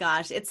 Oh my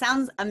gosh, it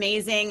sounds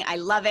amazing. I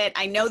love it.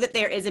 I know that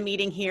there is a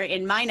meeting here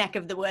in my neck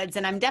of the woods,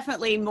 and I'm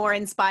definitely more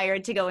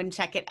inspired to go and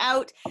check it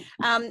out.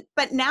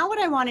 But now what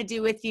I want to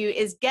do with you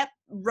is get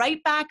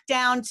right back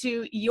down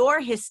to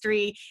your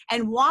history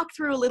and walk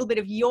through a little bit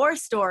of your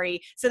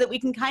story so that we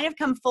can kind of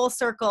come full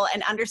circle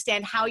and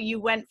understand how you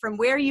went from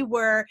where you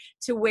were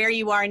to where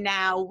you are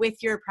now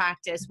with your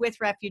practice, with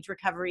Refuge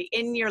Recovery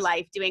in your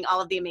life, doing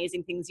all of the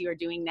amazing things you are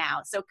doing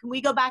now. So can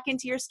we go back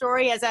into your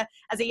story as a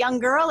young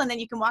girl, and then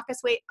you can walk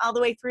us all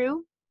the way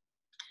through?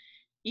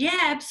 Yeah,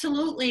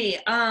 absolutely.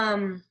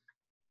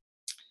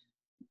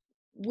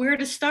 Where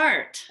to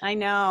start? I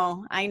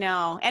know.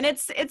 And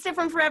it's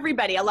different for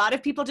everybody. A lot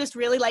of people just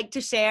really like to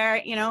share,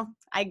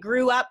 I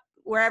grew up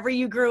wherever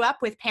you grew up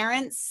with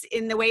parents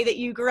in the way that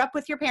you grew up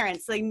with your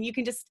parents. Like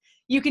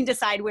you can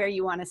decide where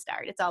you want to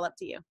start. It's all up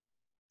to you.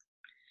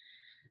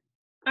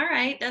 All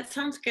right. That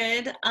sounds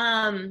good.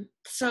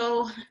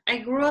 So I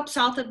grew up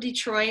south of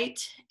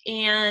Detroit,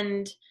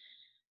 and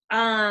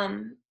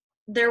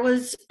there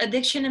was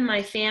addiction in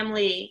my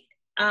family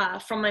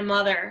from my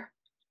mother.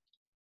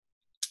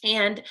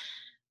 And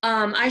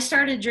I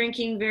started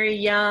drinking very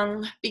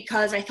young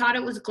because I thought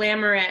it was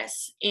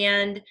glamorous,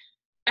 and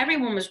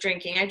everyone was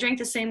drinking. I drank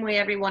the same way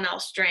everyone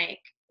else drank.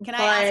 Can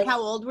I ask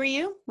how old were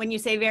you when you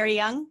say very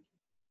young?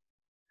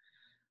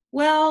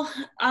 Well,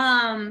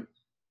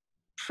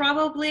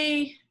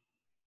 probably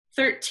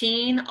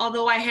 13,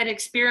 although I had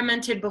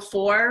experimented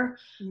before,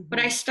 but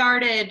I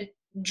started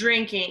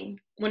drinking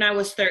when I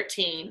was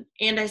 13,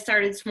 and I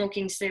started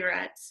smoking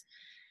cigarettes.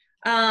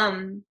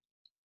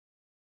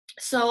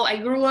 So I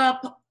grew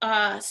up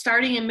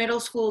starting in middle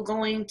school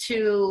going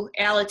to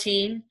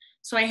Alateen.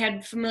 So I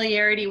had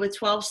familiarity with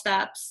 12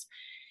 steps.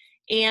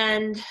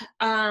 And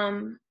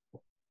I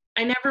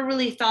never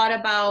really thought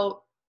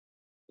about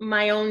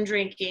my own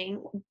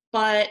drinking,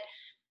 but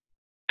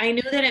I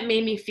knew that it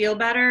made me feel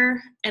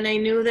better. And I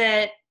knew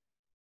that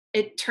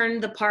it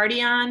turned the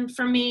party on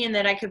for me, and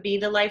that I could be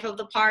the life of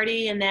the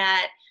party, and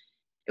that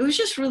it was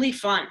just really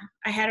fun.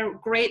 I had a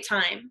great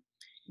time.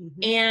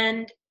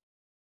 And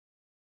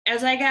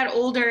as I got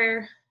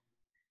older,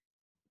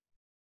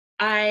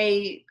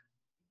 I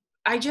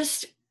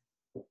just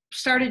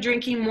started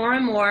drinking more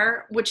and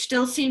more, which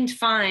still seemed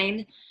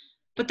fine.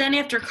 But then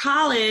after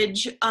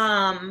college,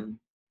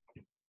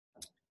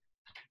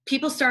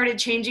 people started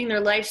changing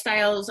their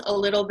lifestyles a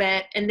little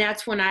bit, and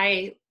that's when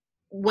I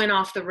went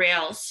off the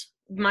rails.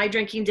 My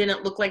drinking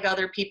didn't look like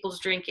other people's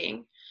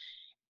drinking.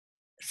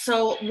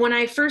 So when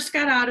I first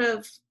got out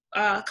of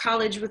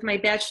college with my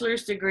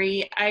bachelor's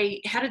degree,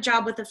 I had a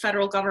job with the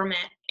federal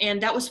government,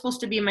 and that was supposed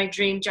to be my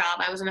dream job.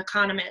 I was an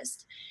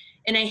economist,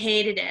 and I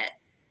hated it.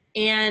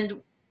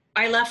 And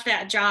I left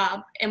that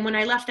job. And when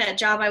I left that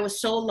job, I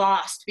was so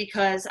lost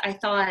because I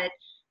thought,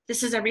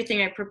 this is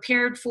everything I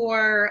prepared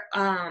for.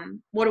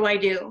 What do I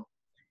do?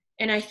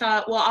 And I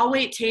thought, well, I'll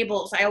wait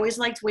tables. I always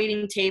liked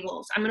waiting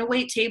tables. I'm going to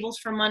wait tables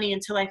for money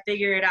until I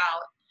figure it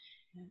out.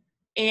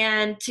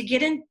 And to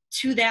get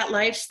into that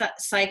life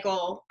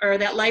cycle or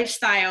that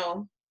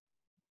lifestyle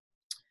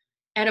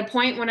at a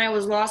point when I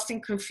was lost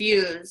and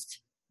confused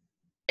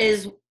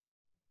is,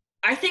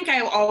 I think I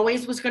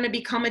always was going to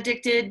become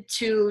addicted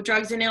to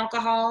drugs and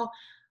alcohol,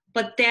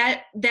 but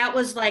that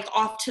was like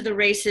off to the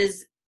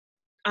races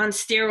on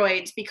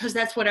steroids because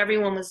that's what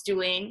everyone was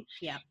doing.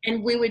 Yeah.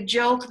 And we would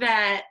joke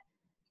that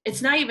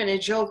it's not even a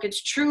joke.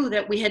 It's true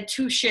that we had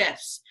 2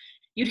 shifts.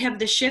 You'd have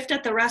the shift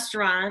at the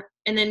restaurant,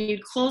 and then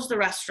you'd close the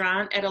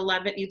restaurant at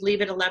 11. You'd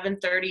leave at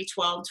 11:30,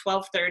 12,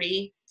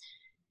 12:30,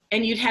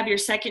 and you'd have your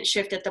second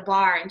shift at the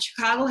bar. And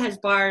Chicago has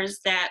bars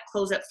that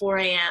close at 4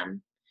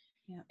 a.m.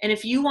 Yeah. And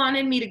if you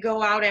wanted me to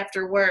go out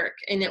after work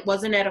and it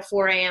wasn't at a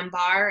 4 a.m.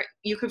 bar,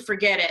 you could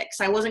forget it,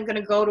 because I wasn't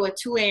going to go to a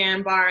 2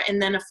 a.m. bar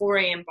and then a 4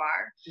 a.m.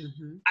 bar.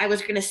 Mm-hmm. I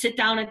was going to sit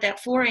down at that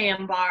 4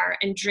 a.m. bar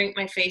and drink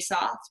my face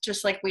off,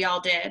 just like we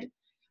all did.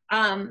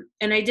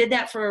 And I did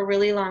that for a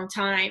really long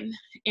time.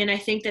 And I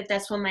think that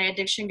that's when my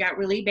addiction got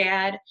really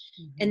bad.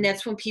 Mm-hmm. And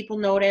that's when people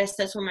noticed.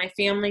 That's when my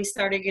family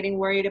started getting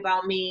worried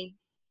about me.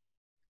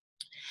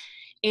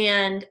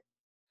 And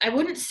I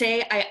wouldn't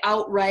say I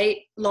outright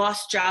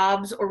lost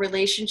jobs or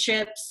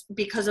relationships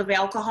because of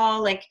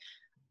alcohol. Like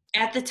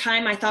at the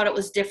time, I thought it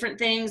was different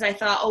things. I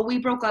thought, oh, we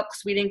broke up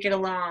because we didn't get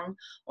along.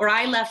 Or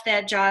I left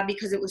that job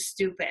because it was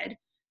stupid.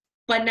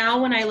 But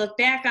now when I look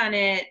back on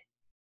it,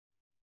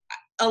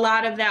 a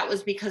lot of that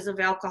was because of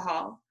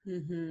alcohol.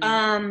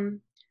 Mm-hmm.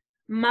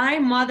 My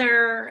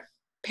mother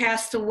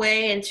passed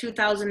away in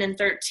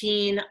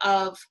 2013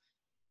 of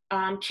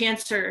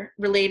cancer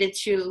related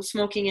to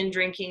smoking and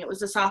drinking. It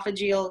was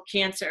esophageal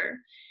cancer.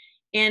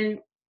 And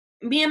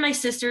me and my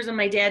sisters and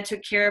my dad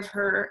took care of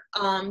her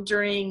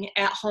during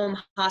at-home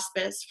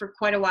hospice for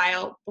quite a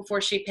while before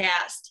she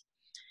passed.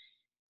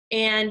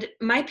 And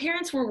my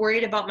parents were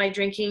worried about my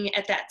drinking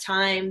at that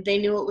time. They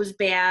knew it was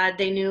bad.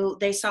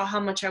 They saw how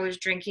much I was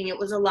drinking. It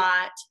was a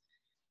lot.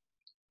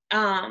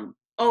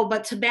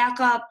 But to back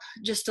up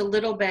just a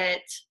little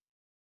bit,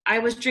 I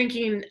was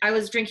drinking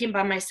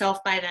by myself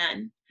by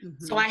then.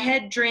 Mm-hmm. So I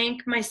had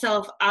drank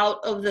myself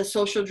out of the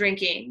social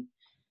drinking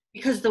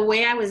because the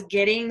way I was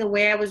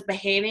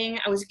behaving,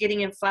 I was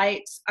getting in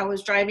fights. I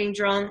was driving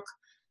drunk.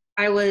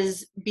 I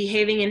was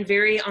behaving in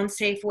very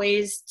unsafe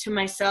ways to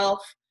myself.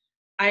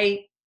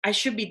 I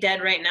should be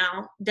dead right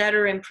now, dead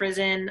or in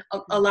prison,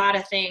 a lot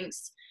of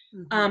things,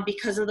 mm-hmm.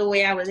 Because of the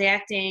way I was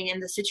acting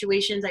and the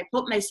situations I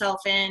put myself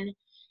in.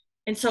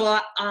 And so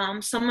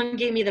someone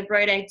gave me the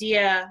bright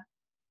idea,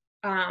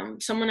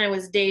 someone I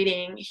was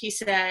dating. He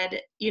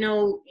said,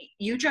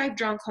 you drive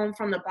drunk home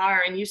from the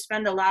bar and you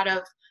spend a lot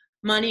of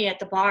money at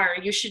the bar.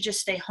 You should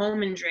just stay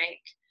home and drink.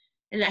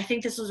 And I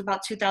think this was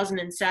about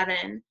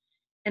 2007.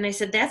 And I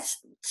said, that's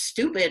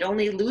stupid.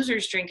 Only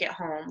losers drink at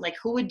home. Like,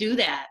 who would do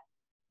that?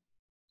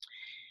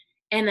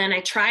 And then I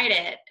tried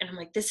it and I'm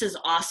like, this is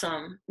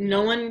awesome.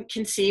 No one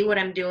can see what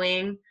I'm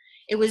doing.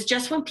 It was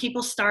just when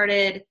people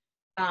started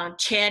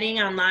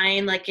chatting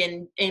online, like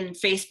in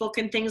Facebook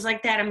and things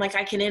like that. I'm like,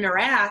 I can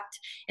interact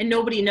and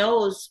nobody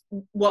knows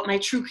what my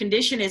true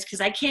condition is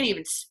because I can't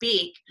even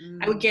speak.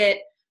 I would get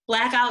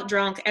blackout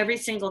drunk every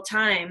single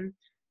time.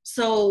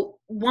 So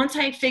once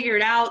I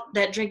figured out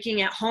that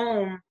drinking at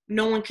home,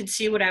 no one could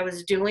see what I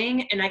was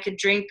doing and I could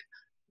drink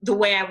the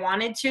way I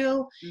wanted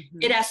to, mm-hmm.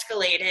 It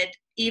escalated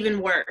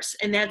even worse.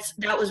 And that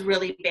was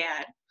really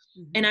bad.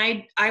 Mm-hmm. And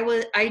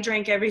I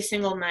drank every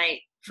single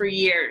night for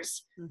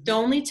years. Mm-hmm. The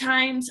only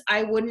times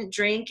I wouldn't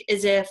drink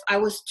is if I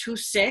was too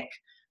sick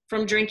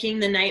from drinking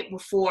the night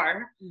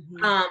before.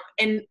 Mm-hmm.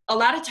 And a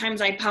lot of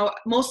times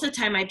most of the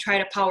time I try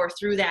to power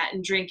through that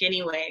and drink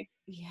anyway.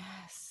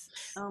 Yes.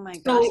 Oh my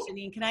gosh,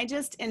 Jeannine, can I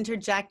just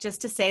interject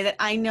just to say that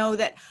I know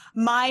that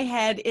my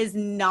head is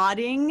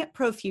nodding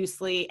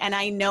profusely, and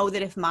I know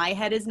that if my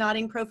head is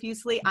nodding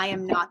profusely, I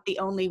am not the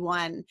only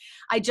one.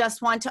 I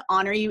just want to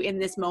honor you in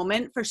this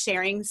moment for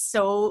sharing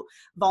so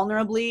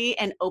vulnerably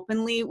and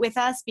openly with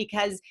us,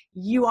 because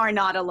you are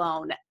not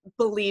alone.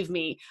 Believe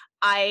me,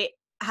 I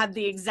have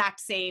the exact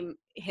same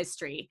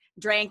history.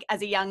 Drank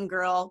as a young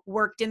girl,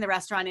 worked in the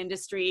restaurant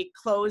industry,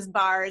 closed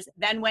bars,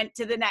 then went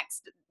to the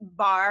next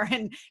bar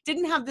and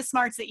didn't have the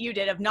smarts that you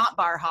did of not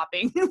bar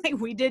hopping. Like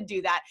we did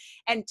do that.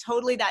 And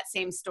totally that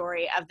same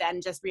story of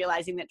then just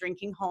realizing that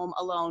drinking home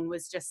alone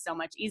was just so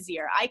much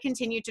easier. I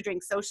continued to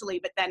drink socially,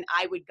 but then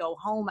I would go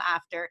home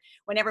after.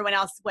 When everyone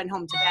else went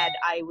home to bed,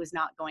 I was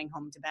not going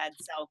home to bed.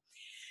 So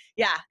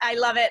yeah, I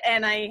love it.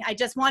 And I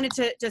just wanted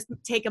to just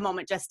take a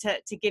moment just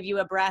to give you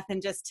a breath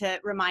and just to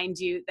remind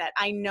you that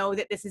I know that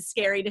that this is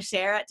scary to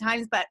share at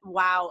times, but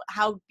wow,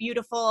 how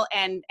beautiful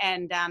and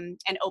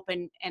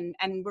open,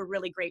 and we're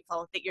really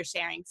grateful that you're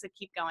sharing. So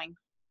keep going.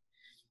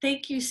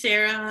 Thank you,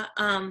 Sarah.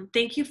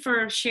 Thank you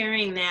for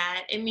sharing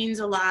that. It means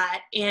a lot.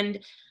 And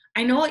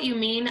I know what you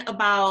mean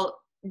about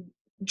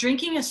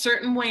drinking a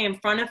certain way in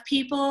front of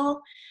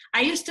people.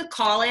 I used to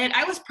call it,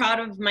 I was proud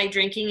of my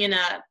drinking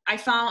I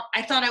thought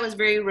I was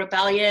very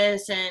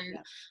rebellious and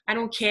I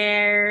don't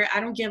care,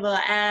 I don't give a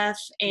F,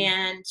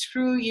 and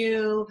screw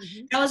you.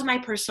 That was my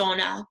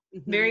persona.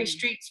 Very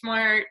street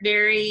smart,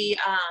 very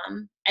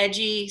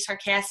edgy,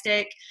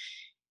 sarcastic.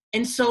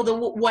 And so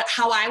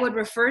how I would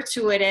refer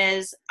to it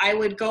is I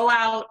would go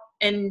out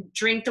and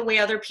drink the way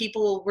other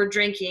people were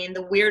drinking,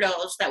 the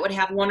weirdos that would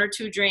have one or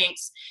two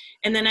drinks.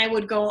 And then I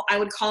would go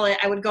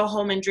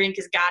home and drink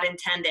as God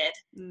intended.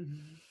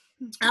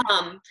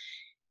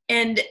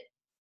 And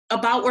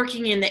about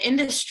working in the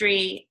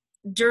industry,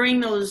 during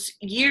those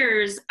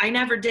years, I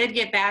never did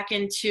get back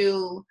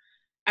into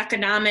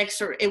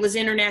economics, or it was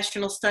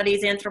international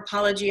studies,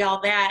 anthropology,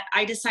 all that.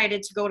 I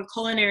decided to go to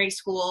culinary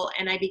school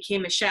and I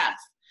became a chef.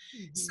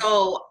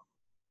 So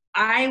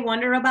I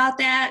wonder about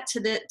that.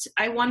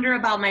 I wonder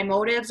about my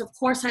motives. Of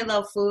course, I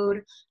love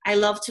food. I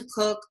love to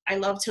cook. I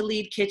love to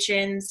lead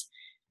kitchens.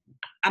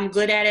 I'm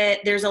good at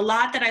it. There's a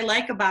lot that I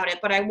like about it,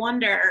 but I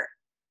wonder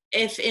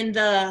if in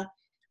the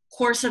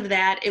course of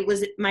that,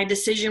 my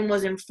decision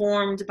was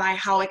informed by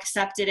how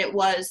accepted it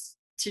was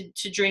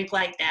to drink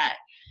like that.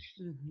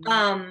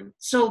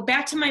 So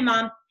back to my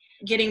mom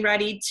getting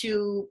ready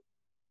to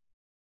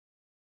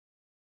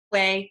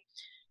away.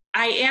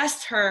 I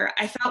asked her,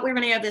 I thought we were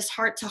going to have this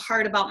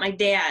heart-to-heart about my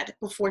dad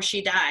before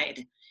she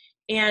died.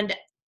 And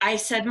I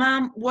said,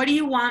 Mom, what do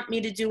you want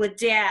me to do with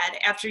Dad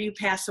after you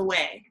pass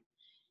away?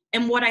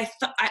 And what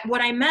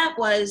I meant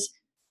was,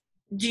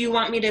 do you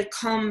want me to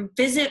come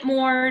visit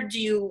more?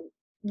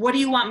 What do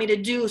you want me to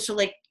do? So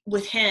like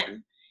with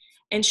him?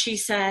 And she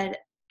said,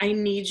 I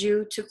need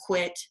you to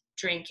quit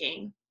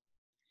drinking.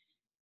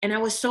 And I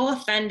was so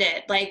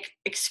offended. Like,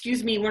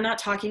 excuse me, we're not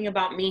talking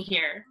about me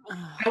here.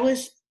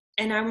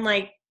 And I'm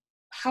like,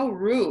 how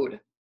rude.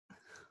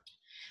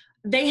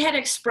 They had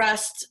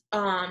expressed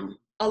a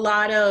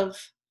lot of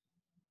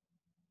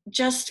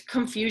just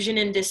confusion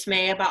and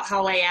dismay about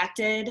how I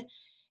acted.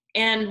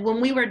 And when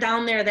we were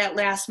down there that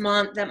last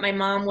month that my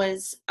mom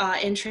was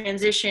in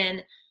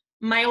transition,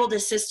 my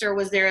oldest sister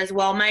was there as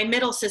well. My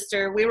middle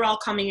sister, we were all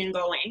coming and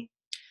going.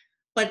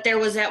 But there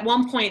was at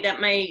one point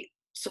that my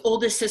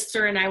oldest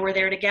sister and I were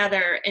there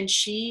together, and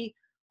she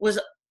was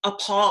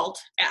appalled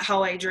at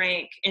how I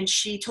drank. And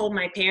she told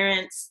my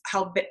parents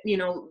how,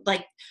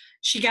 like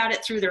she got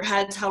it through their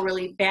heads how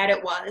really bad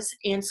it was.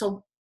 And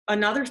so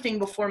another thing,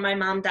 before my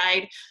mom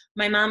died,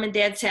 my mom and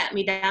dad sat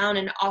me down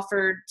and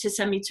offered to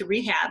send me to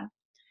rehab.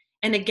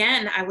 And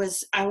again, I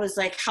was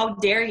like, how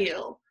dare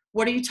you?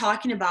 What are you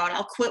talking about?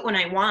 I'll quit when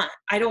I want.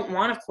 I don't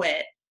want to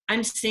quit.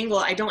 I'm single.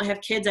 I don't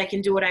have kids. I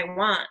can do what I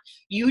want.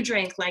 You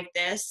drank like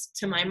this,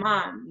 to my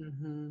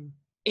mom.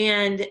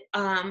 And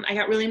I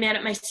got really mad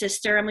at my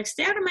sister. I'm like,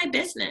 stay out of my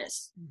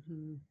business.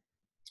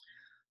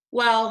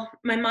 Well,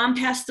 my mom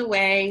passed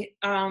away.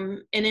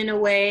 And in a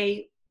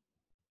way,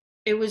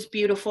 it was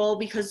beautiful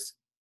because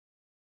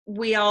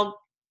we all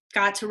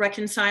got to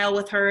reconcile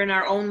with her in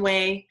our own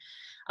way.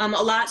 A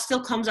lot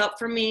still comes up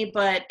for me,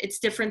 but it's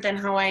different than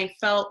how I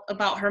felt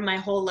about her my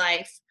whole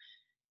life.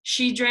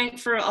 She drank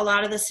for a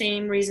lot of the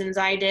same reasons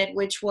I did,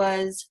 which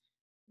was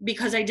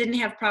because I didn't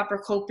have proper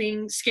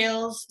coping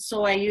skills.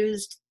 So I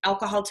used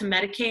alcohol to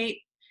medicate.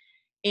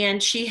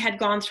 And she had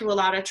gone through a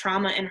lot of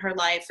trauma in her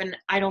life, and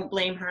I don't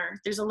blame her.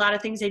 There's a lot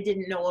of things I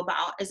didn't know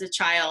about as a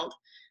child.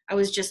 I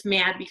was just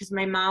mad because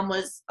my mom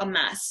was a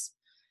mess.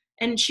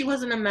 And she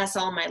wasn't a mess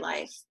all my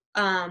life.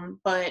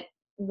 But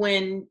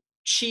when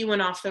she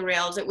went off the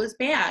rails, it was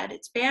bad.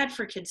 It's bad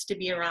for kids to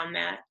be around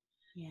that.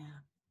 Yeah.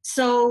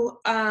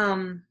 So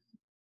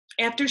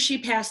after she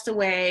passed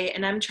away,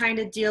 and I'm trying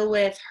to deal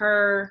with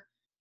her,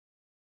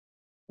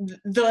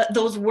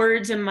 those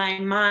words in my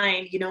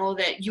mind,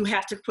 that you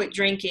have to quit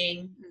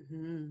drinking.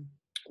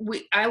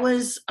 I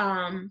was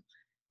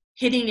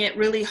hitting it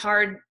really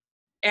hard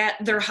at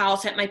their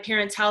house, at my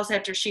parents' house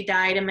after she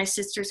died, and my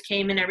sisters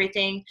came and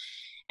everything.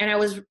 And I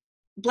was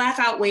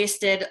blackout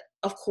wasted,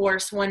 of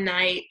course, one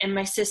night. And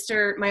my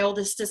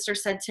oldest sister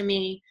said to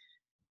me,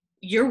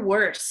 "You're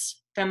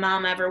worse than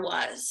Mom ever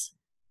was."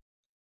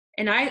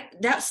 And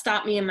that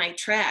stopped me in my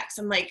tracks.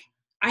 I'm like,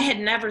 I had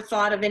never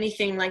thought of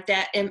anything like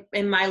that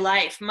in my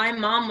life. My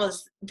mom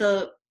was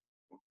the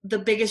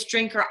biggest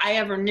drinker I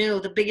ever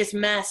knew, the biggest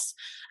mess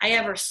I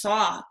ever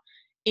saw.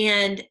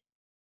 And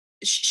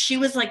she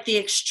was like the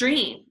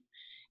extreme.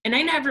 And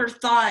I never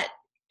thought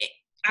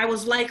I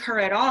was like her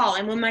at all.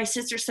 And when my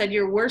sister said,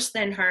 "You're worse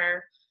than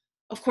her,"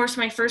 of course,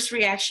 my first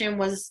reaction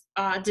was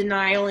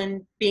denial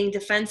and being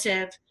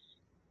defensive.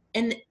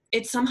 And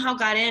it somehow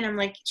got in. I'm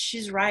like,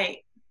 she's right.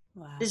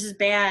 Wow. This is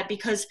bad,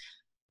 because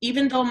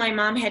even though my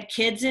mom had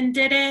kids and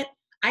did it,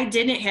 I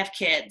didn't have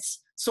kids.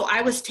 So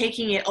I was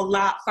taking it a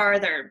lot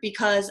farther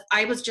because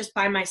I was just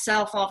by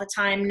myself all the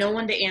time, no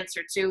one to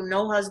answer to,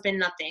 no husband,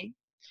 nothing.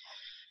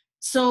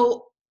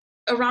 So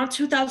around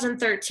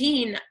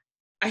 2013,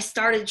 I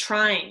started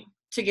trying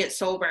to get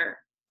sober.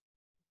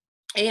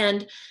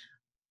 And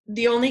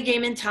the only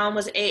game in town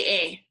was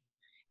AA.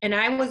 And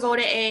I would go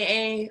to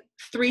AA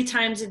 3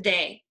 times a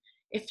day.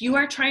 If you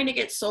are trying to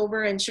get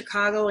sober in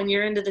Chicago and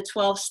you're into the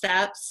 12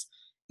 steps,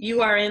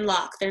 you are in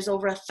luck. There's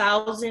over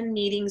 1,000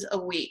 meetings a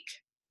week.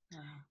 Wow.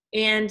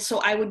 And so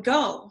I would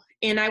go,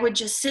 and I would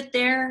just sit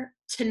there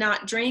to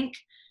not drink.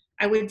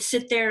 I would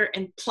sit there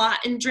and plot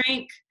and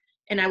drink,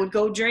 and I would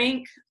go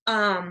drink.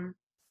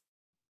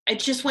 It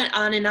just went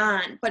on and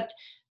on. But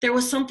there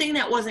was something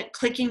that wasn't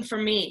clicking for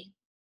me.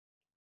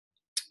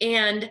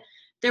 And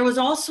there was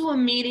also a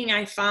meeting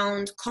I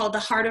found called the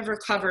Heart of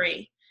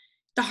Recovery.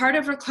 The Heart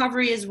of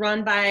Recovery is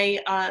run by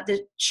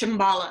the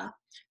Shambhala.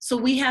 So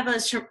we have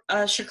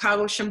a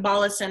Chicago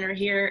Shambhala Center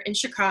here in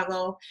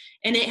Chicago,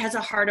 and it has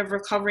a Heart of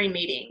Recovery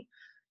meeting.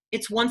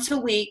 It's once a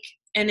week,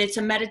 and it's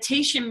a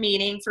meditation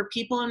meeting for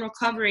people in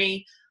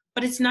recovery,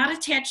 but it's not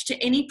attached to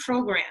any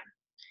program.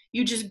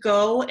 You just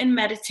go and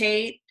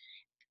meditate,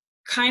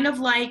 kind of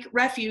like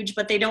Refuge,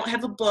 but they don't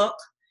have a book,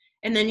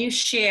 and then you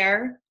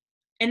share.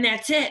 And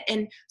that's it.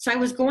 And so I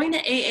was going to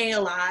AA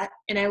a lot,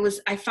 and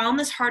I found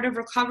this Heart of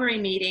Recovery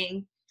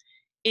meeting,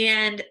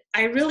 and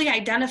I really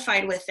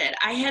identified with it.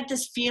 I had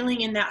this feeling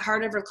in that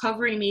Heart of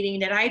Recovery meeting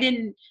that I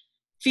didn't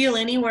feel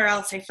anywhere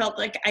else. I felt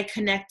like I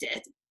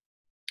connected.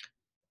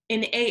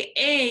 In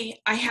AA,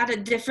 I had a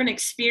different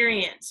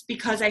experience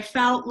because I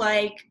felt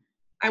like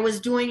I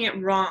was doing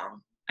it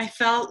wrong. I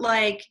felt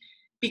like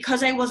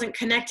because I wasn't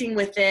connecting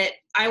with it,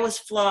 I was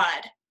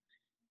flawed.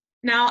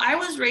 Now, I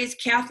was raised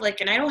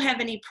Catholic, and I don't have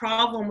any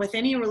problem with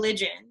any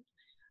religion,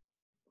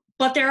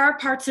 but there are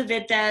parts of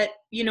it that,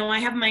 I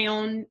have my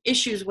own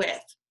issues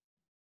with.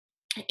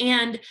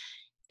 And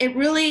it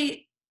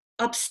really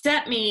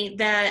upset me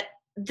that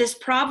this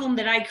problem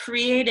that I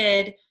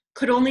created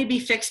could only be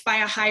fixed by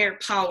a higher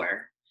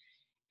power.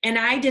 And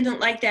I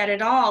didn't like that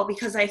at all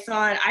because I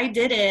thought, I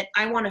did it,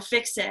 I want to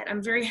fix it.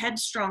 I'm very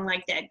headstrong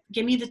like that.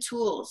 Give me the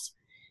tools.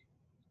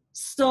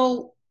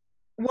 So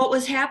what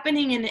was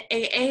happening in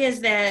AA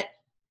is that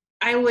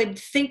I would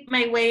think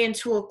my way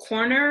into a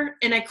corner,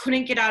 and I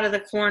couldn't get out of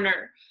the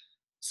corner.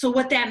 So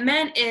what that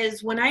meant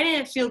is when I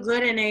didn't feel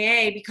good in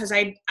AA because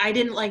I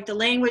didn't like the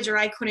language or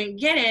I couldn't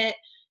get it,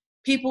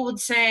 people would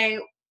say,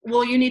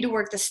 well, you need to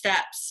work the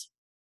steps.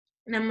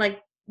 And I'm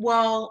like,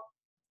 well,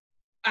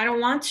 I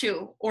don't want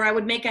to. Or I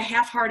would make a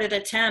half-hearted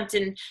attempt,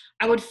 and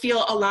I would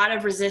feel a lot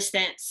of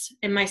resistance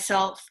in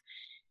myself.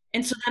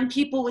 And so then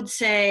people would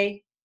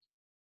say,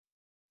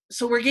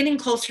 so we're getting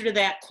closer to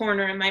that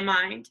corner in my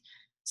mind.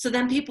 So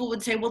then people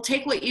would say, well,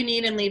 take what you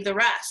need and leave the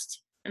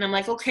rest. And I'm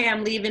like, okay,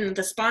 I'm leaving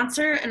the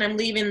sponsor and I'm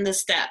leaving the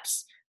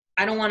steps.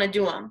 I don't want to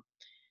do them.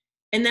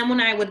 And then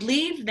when I would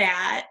leave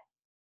that,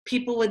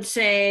 people would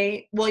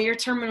say, well, you're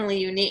terminally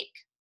unique.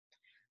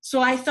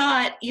 So I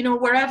thought,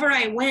 wherever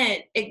I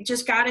went, it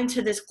just got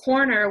into this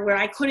corner where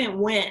I couldn't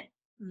win.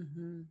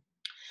 Mm-hmm.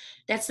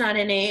 That's not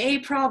an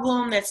AA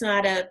problem. That's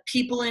not a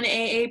people in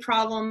AA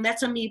problem.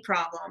 That's a me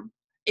problem.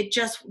 It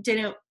just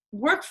didn't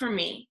work for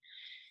me.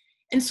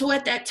 And so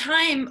at that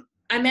time,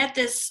 I'm at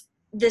this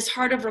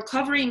Heart of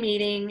Recovery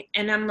meeting,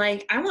 and I'm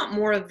like, I want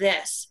more of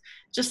this.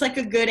 Just like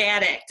a good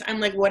addict.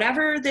 I'm like,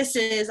 whatever this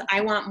is,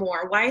 I want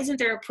more. Why isn't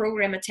there a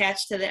program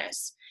attached to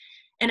this?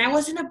 And I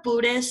wasn't a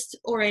Buddhist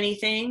or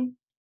anything.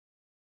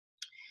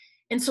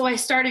 And so I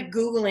started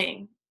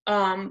Googling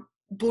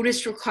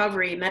Buddhist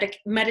recovery,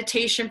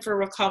 meditation for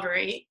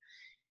recovery.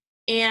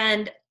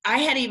 And I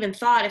had even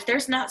thought, if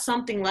there's not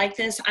something like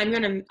this, I'm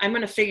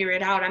gonna figure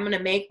it out. I'm gonna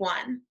make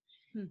one.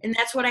 And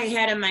that's what I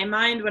had in my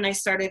mind when I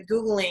started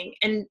Googling.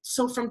 And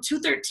so from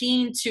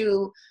 2013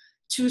 to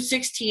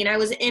 2016, I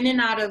was in and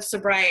out of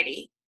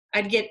sobriety.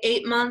 I'd get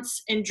 8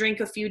 months and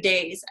drink a few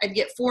days. I'd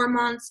get 4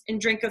 months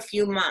and drink a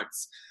few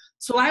months.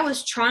 So I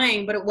was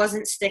trying, but it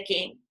wasn't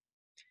sticking.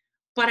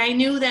 But I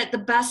knew that the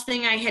best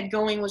thing I had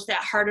going was that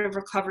Heart of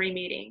Recovery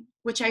meeting,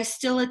 which I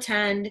still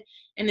attend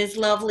and is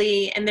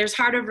lovely. And there's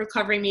Heart of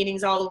Recovery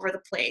meetings all over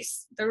the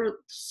place. They're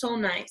so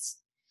nice.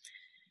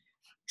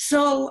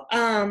 So,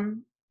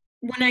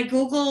 when I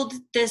Googled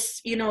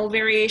this,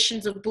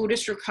 variations of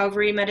Buddhist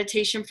recovery,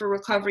 meditation for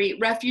recovery,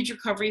 Refuge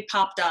Recovery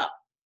popped up.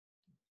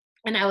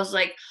 And I was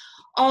like,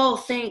 oh,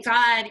 thank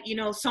God,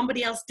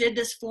 somebody else did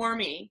this for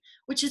me,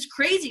 which is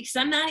crazy because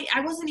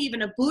I wasn't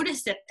even a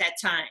Buddhist at that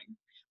time,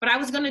 but I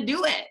was going to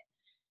do it.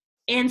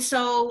 And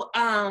so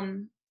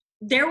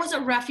there was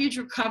a Refuge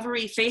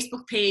Recovery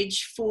Facebook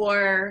page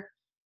for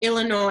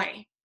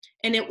Illinois,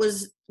 and it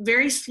was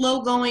very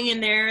slow going in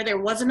there.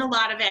 There wasn't a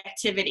lot of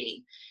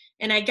activity.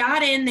 And I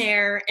got in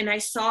there and I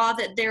saw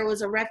that there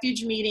was a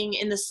refuge meeting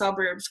in the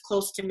suburbs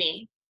close to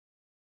me.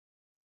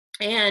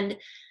 And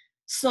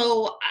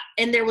so,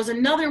 and there was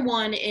another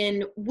one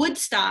in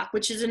Woodstock,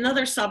 which is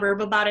another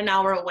suburb about an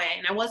hour away.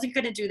 And I wasn't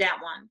going to do that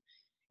one.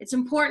 It's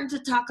important to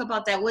talk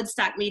about that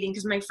Woodstock meeting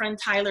because my friend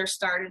Tyler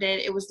started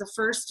it. It was the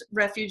first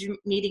refuge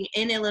meeting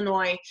in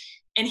Illinois.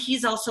 And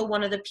he's also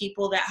one of the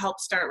people that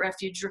helped start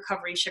Refuge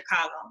Recovery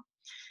Chicago.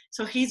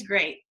 So he's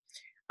great.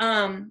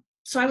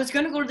 so I was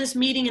going to go to this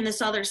meeting in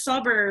this other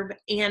suburb,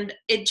 and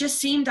it just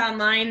seemed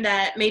online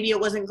that maybe it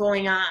wasn't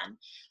going on.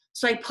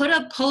 So I put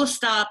a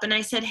post up and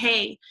I said,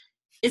 hey,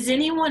 is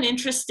anyone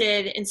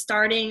interested in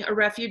starting a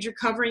refuge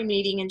recovery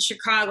meeting in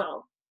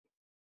Chicago?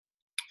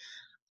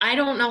 I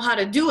don't know how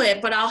to do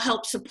it, but I'll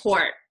help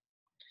support.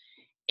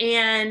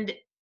 And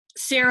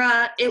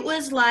Sarah, it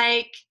was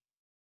like,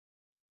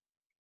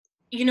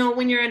 you know,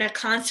 when you're in a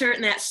concert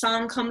and that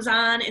song comes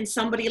on and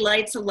somebody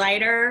lights a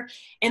lighter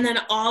and then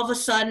all of a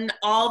sudden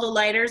all the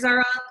lighters are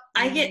up.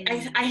 I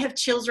have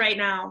chills right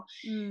now.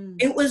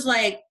 It was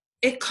like,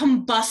 it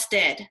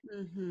combusted.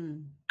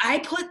 I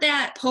put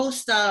that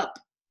post up,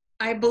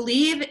 I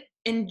believe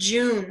in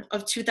June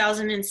of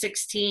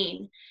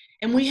 2016.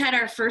 And we had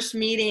our first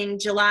meeting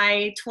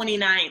July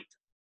 29th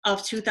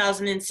of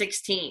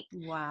 2016.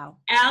 Wow.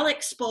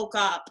 Alex spoke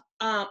up.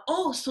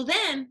 So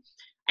then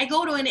I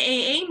go to an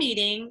AA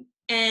meeting,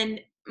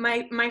 and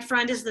my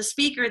friend is the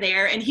speaker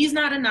there, and he's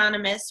not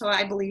anonymous, so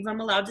I believe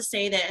I'm allowed to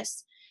say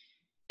this.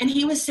 And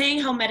he was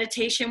saying how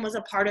meditation was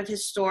a part of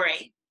his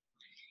story.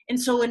 And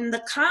so in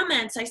the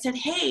comments, I said,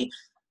 hey,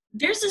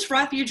 there's this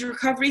refuge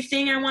recovery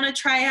thing I want to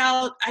try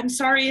out. I'm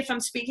sorry if I'm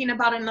speaking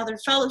about another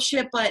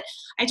fellowship, but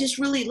I just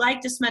really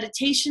like this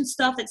meditation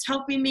stuff. It's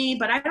helping me,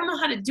 but I don't know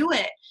how to do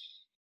it.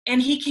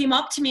 And he came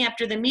up to me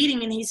after the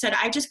meeting and he said,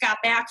 I just got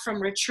back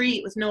from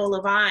retreat with Noah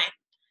Levine,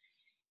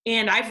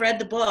 and I've read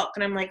the book.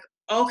 And I'm like,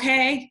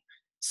 okay.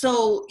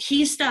 So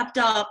he stepped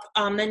up.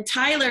 Then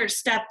Tyler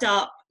stepped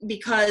up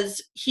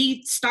because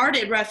he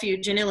started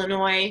Refuge in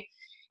Illinois.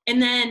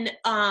 And then,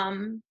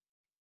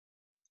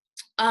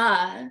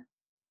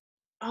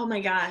 oh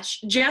my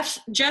gosh, Jeff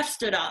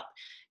stood up.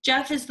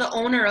 Jeff is the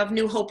owner of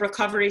New Hope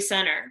Recovery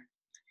Center.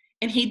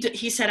 And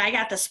he said, I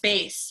got the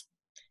space.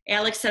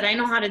 Alex said, I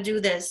know how to do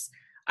this.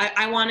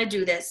 I want to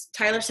do this.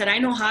 Tyler said, I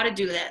know how to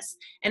do this.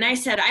 And I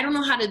said, I don't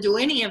know how to do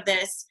any of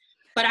this,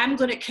 but I'm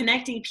good at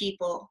connecting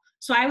people.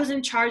 So I was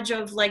in charge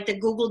of like the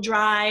Google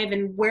Drive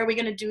and where are we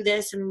going to do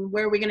this and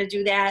where are we going to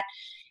do that.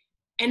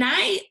 And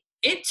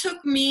it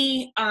took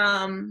me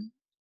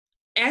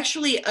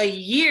actually a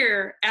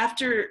year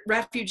after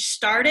Refuge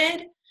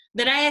started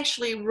that I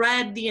actually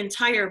read the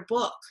entire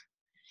book.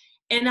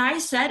 And I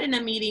said in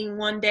a meeting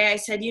one day, I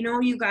said, you know,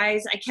 you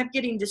guys, I kept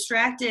getting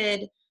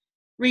distracted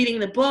reading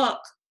the book.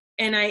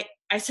 And I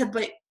said,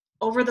 but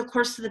over the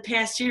course of the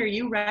past year,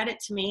 you read it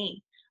to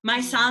me. My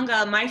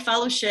Sangha, my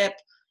fellowship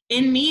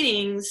in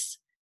meetings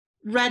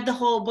read the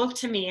whole book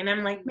to me. And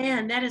I'm like,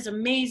 man, that is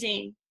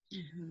amazing.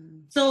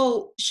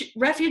 So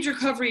Refuge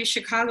Recovery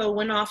Chicago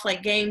went off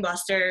like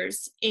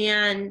gangbusters,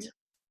 and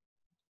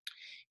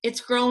it's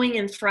growing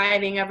and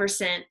thriving ever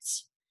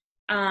since.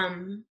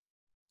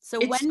 So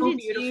I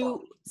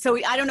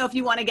don't know if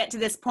you want to get to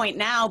this point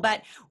now,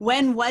 but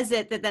when was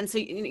it that then, so,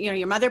 you know,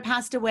 your mother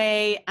passed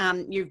away,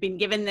 you've been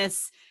given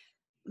this,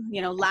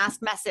 you know,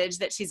 last message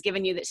that she's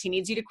given you that she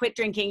needs you to quit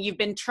drinking. You've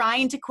been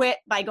trying to quit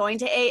by going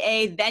to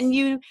AA. Then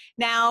you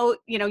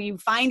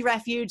find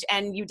Refuge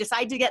and you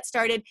decide to get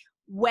started.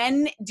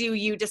 When do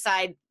you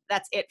decide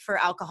that's it for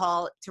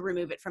alcohol, to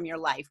remove it from your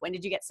life? When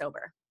did you get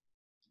sober?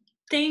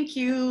 Thank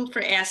you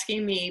for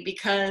asking me,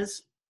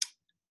 because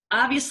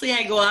obviously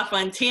I go off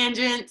on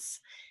tangents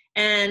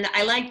and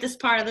I like this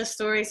part of the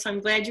story. So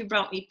I'm glad you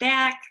brought me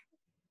back.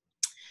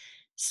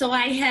 So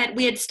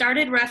we had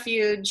started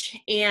Refuge,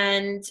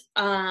 and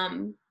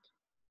I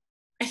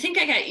think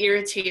I got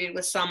irritated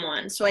with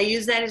someone. So I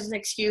used that as an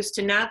excuse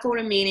to not go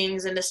to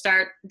meetings and to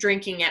start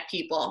drinking at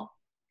people.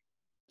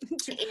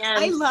 And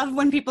I love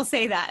when people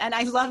say that. And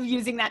I love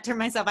using that term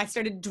myself. I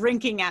started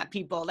drinking at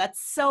people.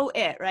 That's so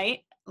it,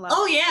 right?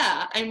 Oh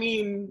yeah. I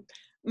mean,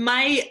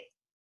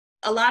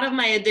 a lot of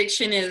my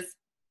addiction is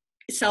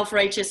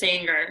self-righteous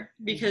anger,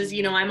 because,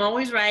 you know, I'm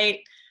always right.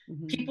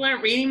 People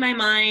aren't reading my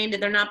mind,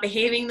 and they're not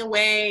behaving the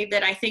way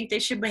that I think they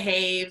should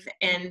behave.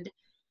 And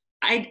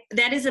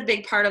that is a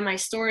big part of my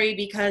story,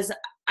 because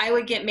I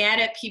would get mad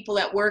at people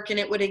at work, and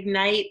it would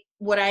ignite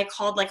what I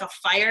called like a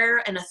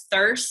fire and a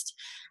thirst.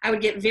 I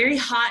would get very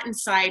hot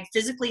inside,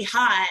 physically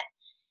hot,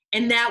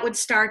 and that would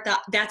start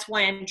that's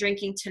why I'm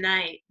drinking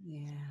tonight.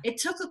 Yeah. It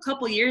took a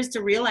couple years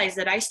to realize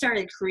that I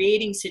started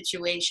creating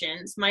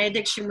situations. My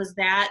addiction was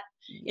that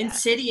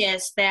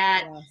insidious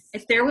that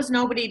if there was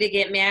nobody to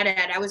get mad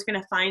at, I was going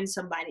to find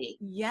somebody.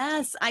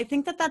 Yes. I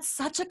think that that's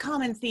such a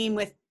common theme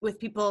with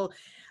people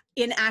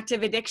in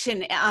active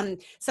addiction.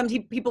 Some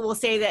people will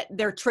say that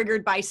they're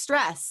triggered by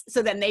stress.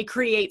 So then they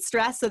create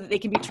stress so that they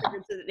can be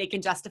triggered, so that they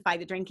can justify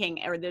the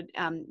drinking or the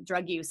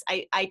drug use.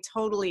 I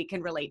totally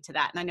can relate to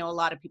that. And I know a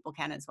lot of people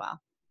can as well.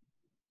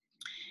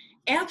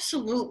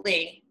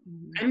 Absolutely.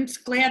 I'm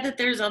glad that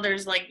there's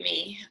others like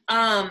me.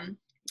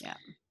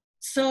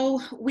 So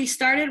we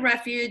started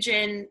Refuge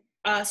in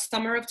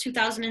summer of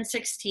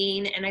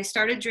 2016, and I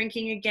started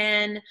drinking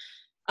again.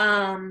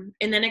 And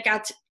then it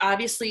got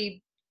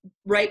obviously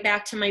right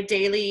back to my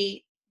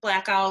daily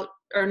blackout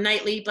or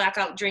nightly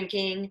blackout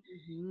drinking.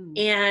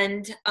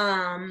 And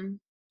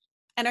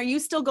are you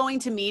still going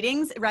to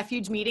meetings,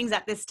 Refuge meetings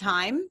at this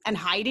time, and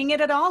hiding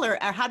it at all? Or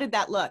how did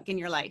that look in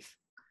your life?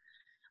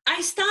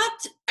 I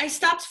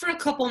stopped for a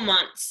couple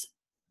months.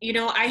 You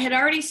know, I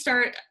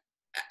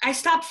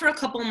stopped for a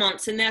couple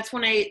months, and that's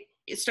when I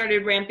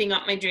started ramping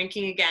up my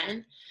drinking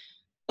again.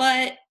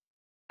 But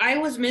I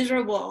was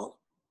miserable.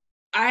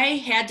 I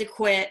had to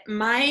quit.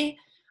 I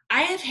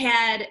have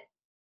had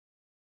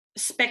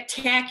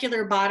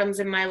spectacular bottoms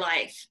in my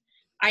life.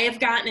 I have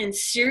gotten in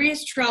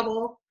serious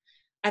trouble.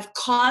 I've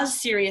caused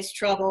serious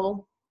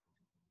trouble.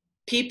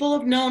 People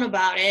have known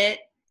about it.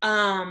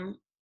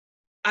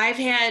 I've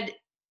had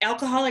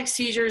alcoholic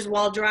seizures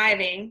while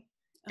driving.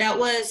 That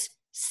was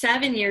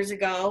 7 years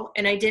ago,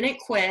 and I didn't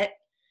quit.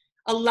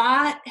 A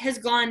lot has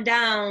gone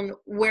down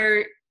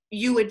where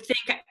you would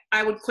think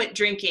I would quit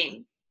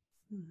drinking.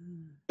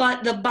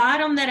 But the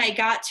bottom that I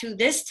got to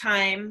this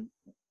time,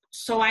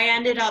 so I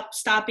ended up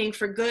stopping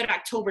for good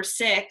October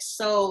 6th.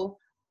 So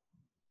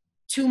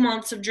 2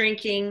 months of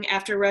drinking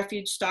after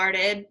Refuge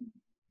started,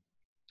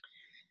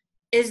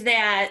 is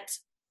that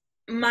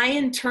my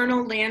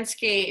internal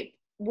landscape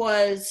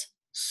was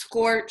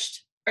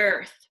scorched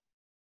earth.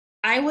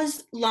 I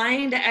was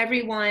lying to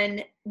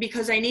everyone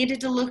because I needed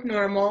to look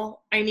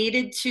normal. I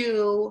needed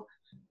to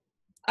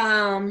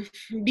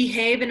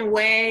behave in a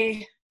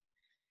way.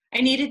 I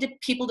needed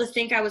people to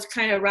think I was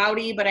kind of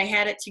rowdy, but I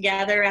had it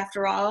together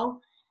after all.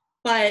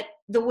 But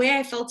the way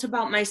I felt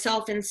about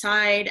myself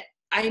inside,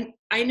 I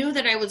knew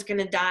that I was going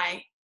to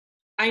die.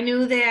 I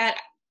knew that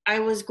I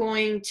was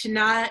going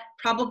to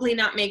probably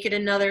not make it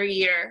another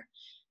year.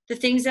 The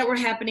things that were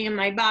happening in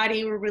my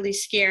body were really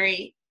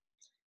scary.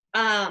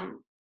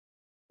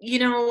 You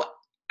know,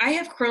 I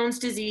have Crohn's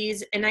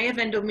disease and I have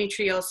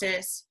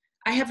endometriosis.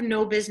 I have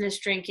no business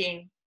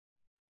drinking.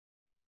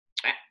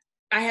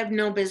 I have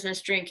no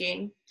business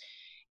drinking.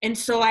 And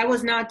so I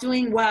was not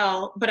doing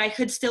well, but I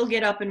could still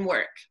get up and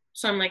work.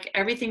 So I'm like,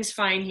 everything's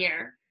fine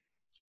here.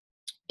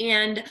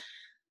 And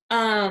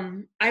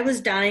I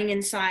was dying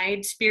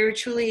inside,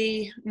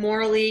 spiritually,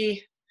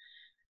 morally.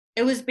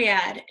 It was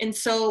bad. And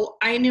so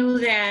I knew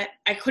that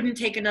I couldn't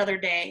take another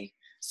day.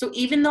 So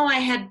even though I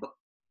had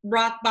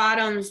rock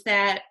bottoms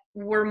that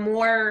were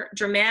more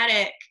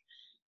dramatic,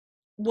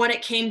 what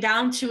it came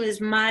down to is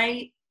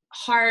my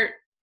heart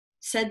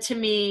said to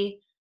me,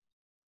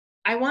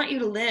 I want you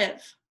to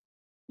live.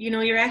 You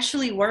know, you're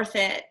actually worth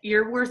it.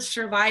 You're worth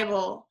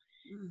survival.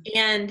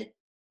 And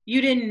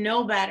you didn't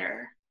know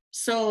better.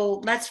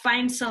 So let's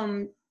find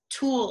some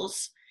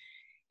tools.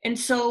 And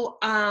so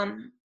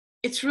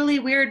it's really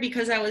weird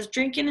because I was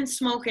drinking and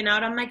smoking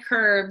out on my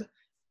curb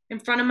in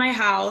front of my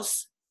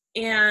house.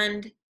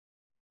 And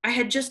I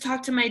had just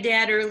talked to my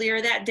dad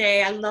earlier that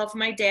day. I love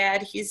my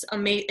dad. He's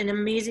an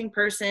amazing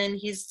person.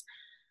 He's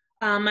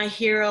my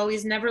hero.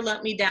 He's never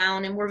let me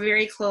down, and we're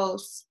very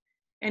close.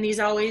 And he's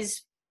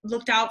always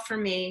looked out for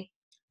me.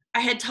 I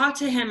had talked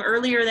to him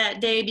earlier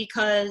that day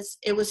because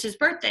it was his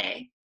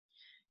birthday.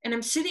 And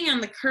I'm sitting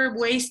on the curb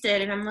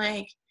wasted, and I'm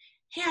like,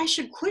 hey, I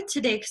should quit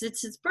today because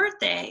it's his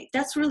birthday.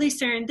 That's really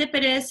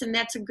serendipitous, and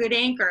that's a good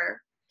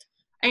anchor.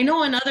 I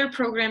know in other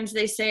programs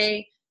they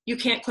say you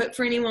can't quit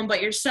for anyone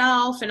but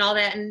yourself and all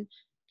that, and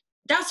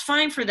that's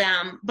fine for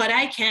them, but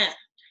I can't.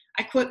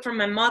 I quit for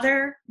my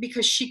mother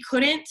because she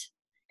couldn't,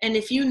 and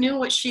if you knew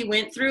what she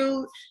went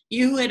through,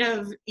 you would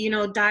have,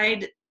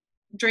 died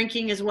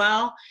drinking as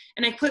well.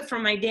 And I quit for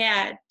my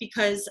dad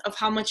because of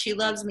how much he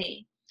loves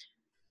me.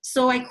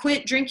 So I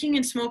quit drinking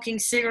and smoking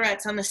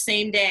cigarettes on the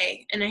same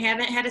day, and I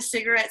haven't had a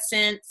cigarette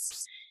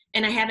since,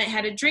 and I haven't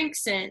had a drink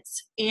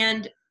since.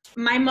 And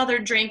my mother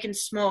drank and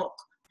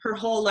smoked her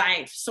whole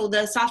life. So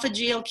the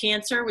esophageal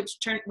cancer, which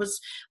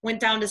went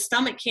down to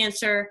stomach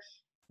cancer,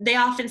 they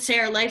often say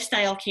are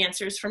lifestyle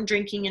cancers from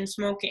drinking and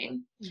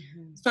smoking.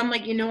 Mm-hmm. So I'm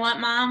like, you know what,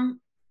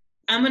 Mom?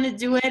 I'm going to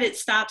do it. It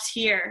stops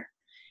here.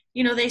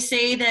 They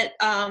say that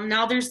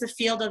now there's the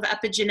field of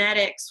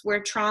epigenetics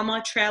where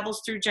trauma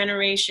travels through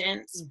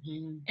generations.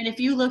 Mm-hmm. And if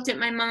you looked at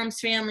my mom's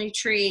family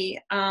tree,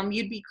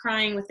 you'd be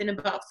crying within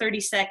about 30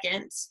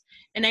 seconds.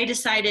 And I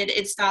decided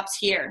it stops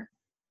here.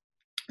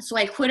 So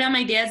I quit on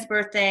my dad's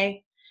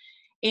birthday.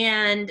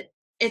 And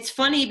it's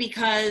funny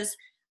because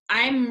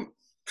I'm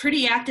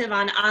pretty active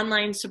on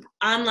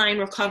online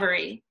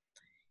recovery.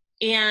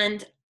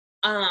 And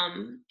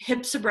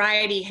Hip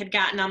Sobriety had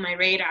gotten on my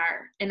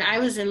radar, and I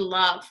was in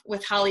love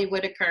with Holly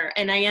Whitaker,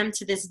 and I am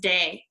to this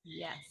day.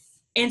 Yes.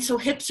 And so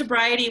Hip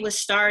Sobriety was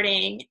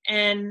starting,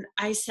 and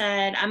I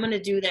said, I'm going to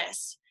do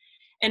this.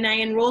 And I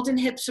enrolled in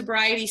Hip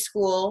Sobriety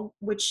School,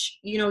 which,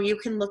 you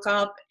can look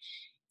up.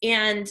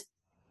 And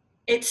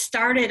it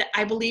started,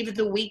 I believe,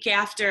 the week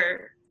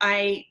after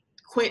I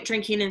quit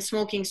drinking and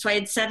smoking. So I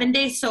had 7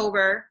 days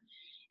sober,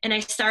 and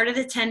I started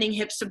attending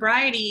Hip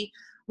Sobriety,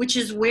 which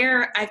is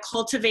where I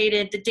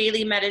cultivated the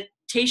daily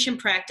meditation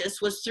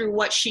practice, was through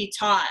what she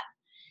taught.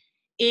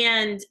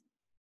 And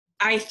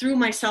I threw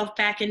myself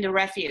back into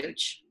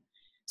Refuge.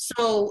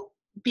 So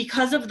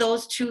because of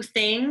those two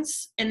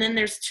things, and then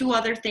there's two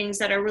other things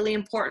that are really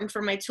important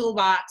for my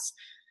toolbox,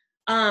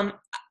 I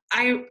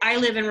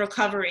live in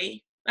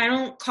recovery. I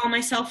don't call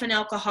myself an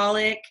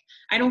alcoholic.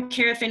 I don't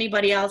care if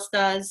anybody else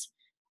does.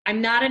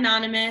 I'm not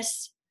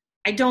anonymous.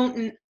 I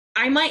don't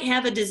I might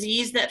have a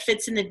disease that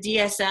fits in the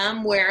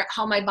DSM where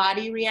how my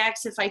body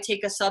reacts if I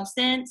take a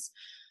substance,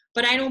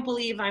 but I don't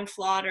believe I'm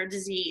flawed or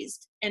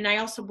diseased. And I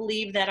also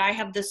believe that I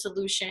have the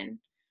solution.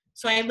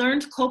 So I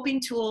learned coping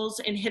tools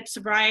in hip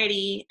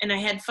sobriety, and I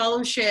had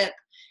fellowship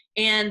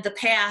and the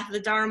path, the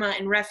Dharma,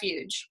 and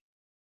Refuge.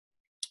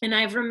 And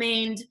I've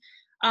remained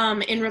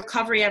in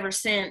recovery ever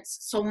since.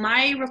 So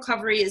my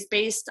recovery is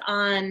based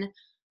on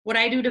what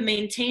I do to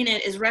maintain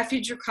it is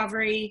Refuge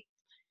Recovery,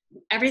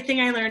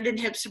 everything I learned in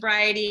hip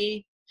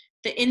sobriety,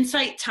 the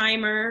Insight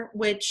Timer,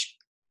 which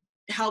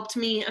helped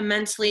me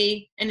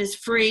immensely and is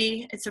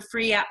free. It's a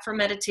free app for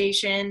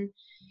meditation.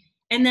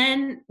 And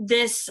then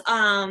this,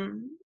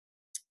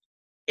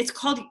 it's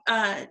called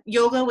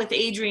Yoga with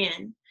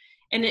Adrienne.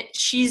 And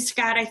she's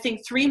got, I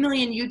think, 3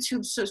 million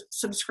YouTube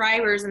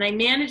subscribers. And I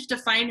managed to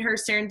find her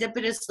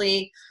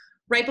serendipitously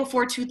right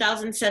before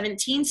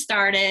 2017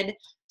 started.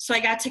 So I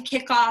got to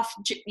kick off,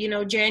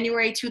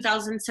 January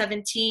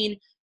 2017,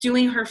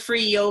 doing her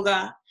free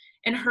yoga.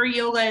 And her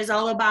yoga is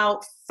all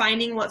about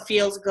finding what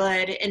feels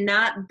good and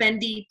not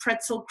bendy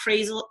pretzel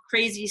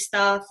crazy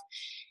stuff.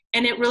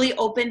 And it really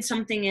opened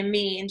something in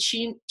me. And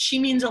she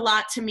means a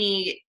lot to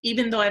me,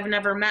 even though I've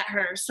never met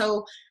her.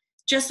 So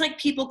just like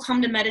people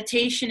come to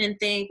meditation and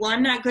think, well,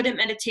 I'm not good at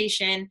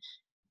meditation,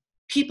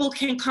 people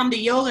can come to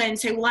yoga and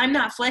say, well, I'm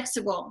not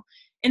flexible.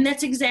 And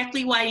that's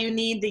exactly why you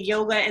need the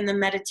yoga and the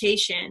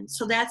meditation.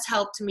 So that's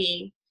helped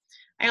me.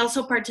 I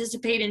also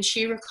participate in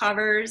She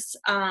Recovers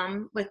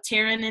with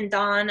Taryn and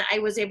Dawn. I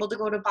was able to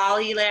go to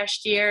Bali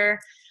last year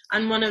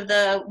on one of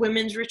the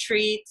women's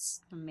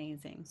retreats.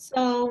 Amazing.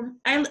 So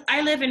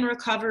I live in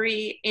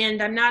recovery,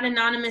 and I'm not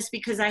anonymous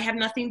because I have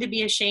nothing to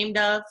be ashamed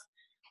of.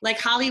 Like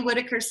Holly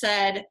Whitaker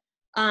said,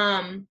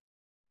 I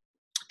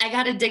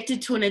got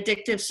addicted to an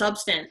addictive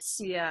substance.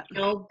 Yeah.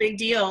 Big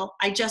deal.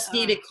 I just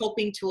needed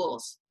coping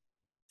tools.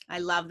 I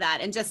love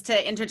that. And just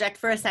to interject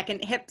for a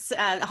second, Hips,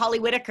 Holly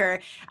Whitaker,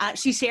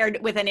 she shared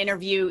with an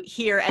interview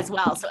here as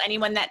well. So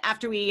anyone that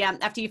after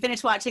you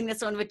finish watching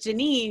this one with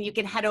Jeannine, you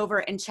can head over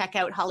and check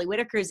out Holly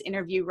Whitaker's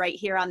interview right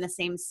here on the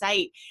same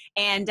site.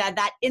 And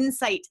that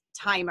Insight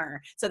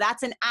Timer. So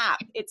that's an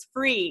app. It's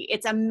free.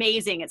 It's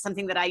amazing. It's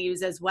something that I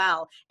use as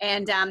well.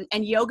 And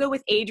Yoga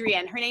with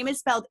Adrienne. Her name is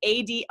spelled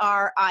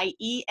Adrienne.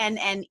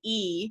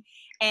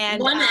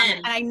 And one N.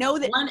 And I know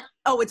that.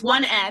 It's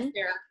one N.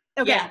 Sarah.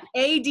 Okay. Yeah.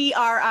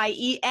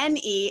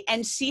 Adrienne,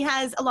 and she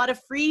has a lot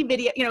of free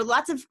video,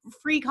 lots of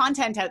free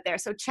content out there.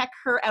 So check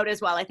her out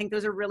as well. I think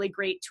those are really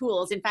great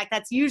tools. In fact,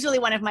 that's usually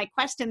one of my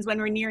questions when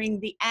we're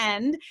nearing the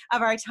end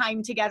of our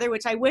time together,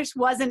 which I wish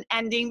wasn't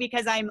ending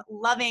because I'm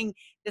loving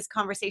this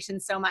conversation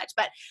so much.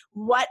 But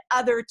what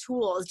other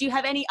tools? Do you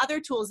have any other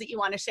tools that you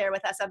want to share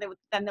with us other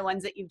than the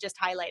ones that you've just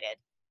highlighted?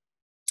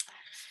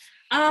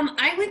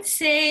 I would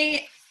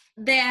say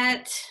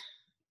that,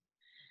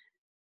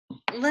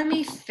 let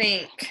me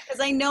think. Because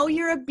I know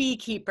you're a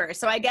beekeeper.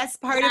 So I guess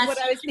part of what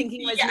I was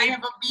thinking was... I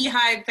have a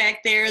beehive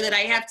back there that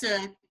I have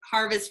to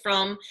harvest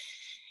from.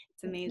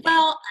 It's amazing.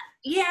 Well,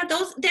 yeah,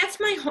 that's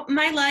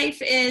my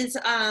life is,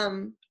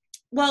 I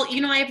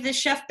have the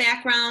chef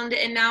background,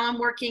 and now I'm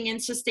working in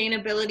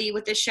sustainability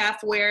with a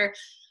chef where,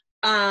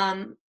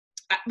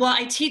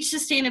 I teach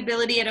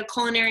sustainability at a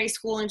culinary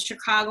school in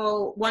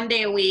Chicago 1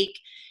 day a week.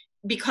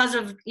 Because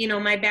of,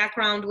 my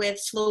background with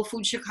Slow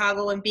Food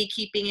Chicago and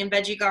beekeeping and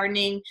veggie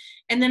gardening.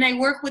 And then I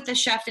work with a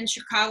chef in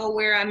Chicago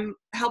where I'm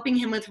helping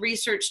him with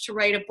research to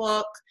write a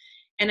book.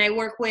 And I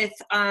work with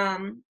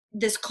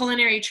this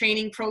culinary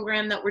training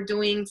program that we're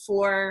doing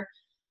for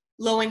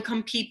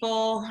low-income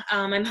people.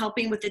 I'm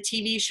helping with the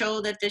TV show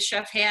that this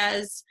chef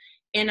has,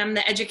 and I'm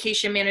the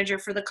education manager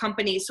for the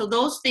company. So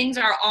those things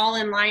are all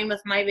in line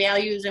with my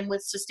values and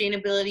with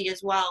sustainability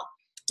as well.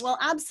 Well,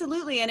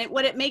 absolutely. And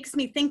what it makes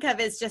me think of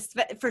is just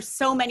for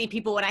so many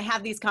people, when I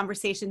have these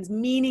conversations,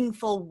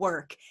 meaningful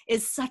work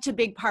is such a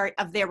big part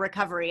of their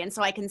recovery. And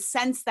so I can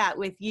sense that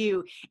with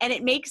you. And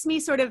it makes me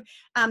sort of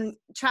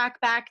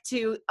track back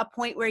to a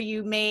point where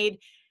you made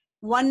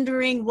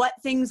wondering what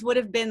things would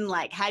have been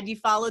like had you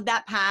followed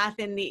that path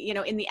in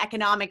the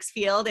economics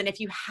field. And if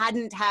you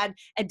hadn't had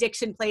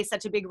addiction play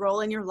such a big role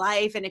in your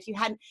life, and if you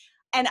hadn't.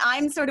 And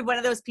I'm sort of one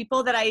of those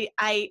people that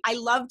I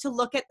love to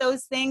look at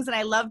those things, and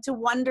I love to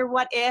wonder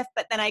what if,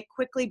 but then I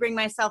quickly bring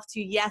myself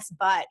to yes,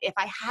 but if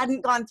I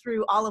hadn't gone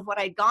through all of what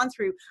I'd gone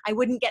through, I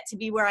wouldn't get to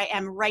be where I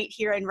am right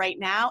here and right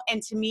now.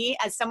 And to me,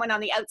 as someone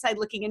on the outside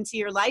looking into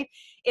your life,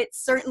 it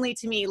certainly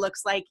to me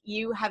looks like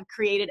you have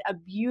created a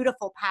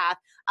beautiful path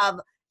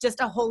of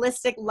just a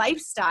holistic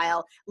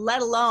lifestyle,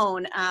 let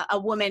alone a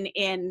woman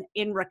in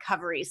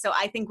recovery. So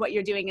I think what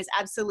you're doing is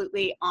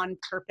absolutely on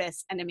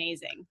purpose and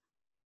amazing.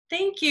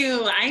 Thank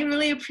you. I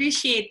really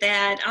appreciate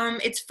that.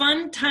 It's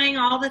fun tying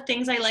all the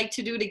things I like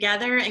to do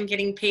together and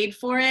getting paid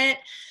for it.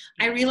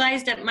 I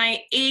realized at my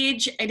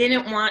age, I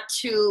didn't want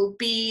to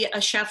be a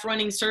chef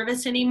running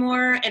service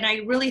anymore. And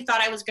I really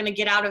thought I was going to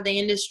get out of the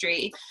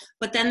industry.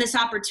 But then this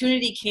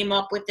opportunity came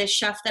up with this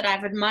chef that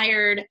I've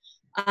admired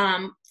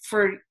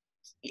for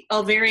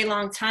a very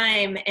long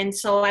time. And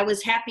so I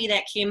was happy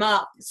that came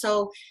up.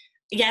 So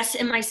yes,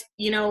 in my,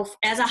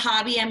 as a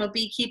hobby, I'm a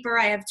beekeeper.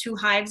 I have 2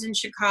 hives in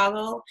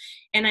Chicago,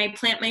 and I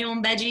plant my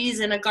own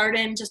veggies in a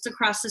garden just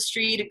across the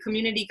street, a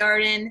community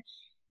garden.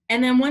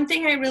 And then one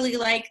thing I really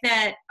like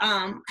that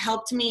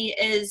helped me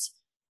is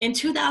in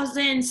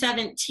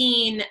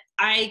 2017,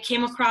 I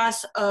came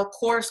across a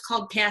course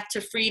called Path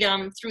to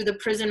Freedom through the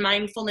Prison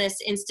Mindfulness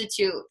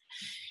Institute.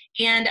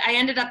 And I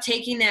ended up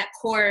taking that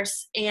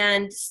course,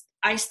 and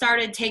I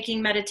started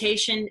taking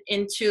meditation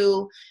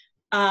into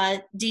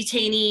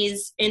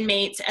detainees,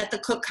 inmates at the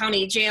Cook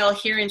County Jail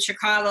here in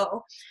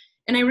Chicago.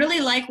 And I really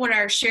like what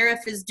our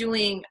sheriff is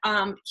doing.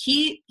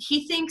 He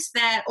thinks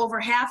that over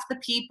half the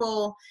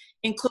people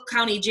in Cook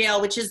County Jail,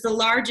 which is the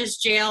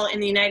largest jail in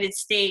the United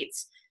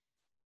States,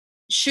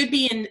 should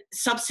be in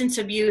substance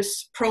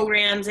abuse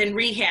programs and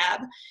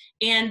rehab.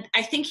 And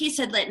I think he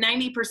said that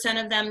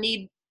 90% of them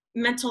need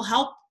mental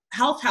health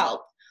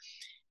help.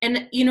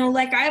 And,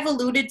 like I've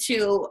alluded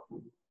to,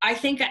 I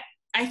think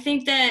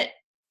that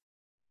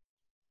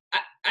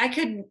I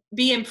could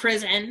be in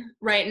prison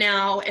right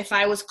now if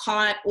I was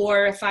caught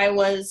or if I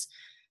was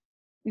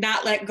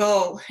not let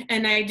go.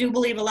 And I do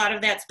believe a lot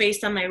of that's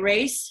based on my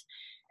race.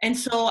 And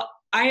so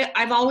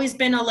I've always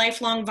been a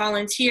lifelong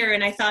volunteer,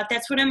 and I thought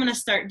that's what I'm going to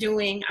start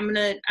doing. I'm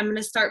going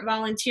to start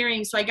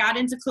volunteering. So I got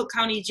into Cook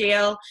County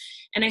Jail,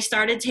 and I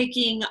started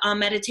taking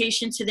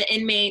meditation to the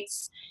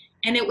inmates,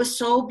 and it was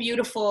so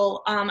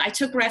beautiful. I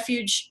took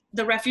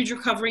the Refuge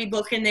Recovery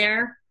book in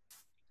there,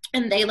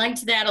 and they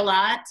liked that a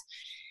lot.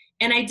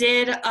 And I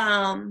did,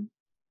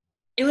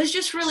 it was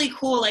just really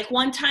cool. Like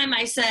one time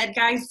I said,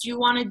 guys, do you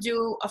want to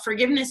do a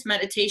forgiveness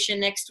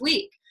meditation next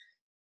week?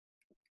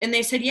 And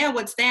they said, yeah,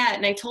 what's that?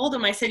 And I told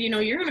them, I said,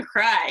 you're going to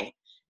cry.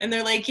 And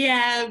they're like,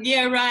 yeah,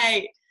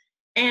 right.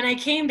 And I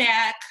came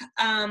back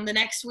the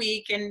next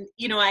week, and,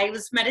 I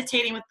was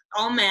meditating with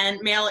all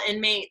male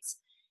inmates.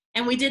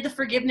 And we did the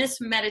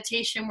forgiveness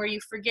meditation where you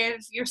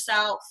forgive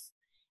yourself,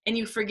 and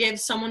you forgive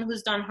someone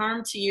who's done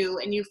harm to you,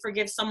 and you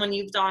forgive someone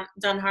you've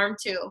done harm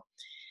to.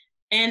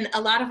 And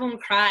a lot of them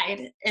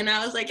cried, and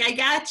I was like, I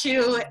got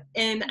you.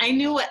 And I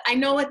know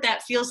what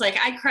that feels like.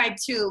 I cried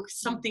too.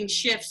 Something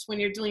shifts when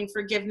you're doing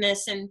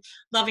forgiveness and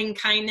loving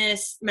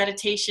kindness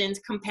meditations,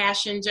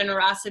 compassion,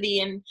 generosity,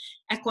 and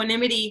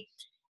equanimity.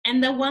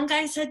 And the one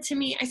guy said to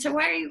me, I said,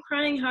 why are you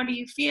crying? How do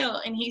you feel?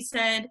 And he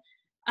said,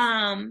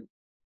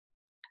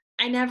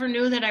 I never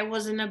knew that I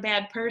wasn't a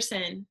bad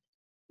person.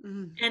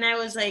 And I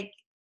was like,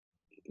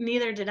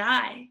 neither did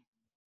I.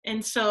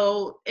 And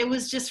so it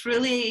was just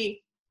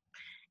really,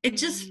 it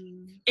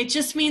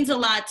just means a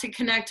lot to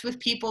connect with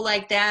people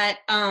like that.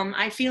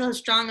 I feel a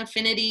strong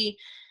affinity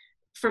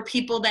for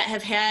people that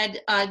have had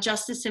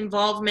justice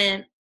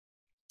involvement,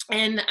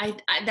 and I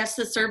that's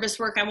the service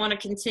work I want to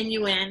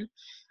continue in.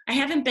 I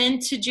haven't been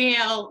to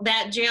jail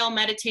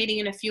meditating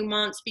in a few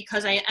months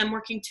because I am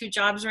working 2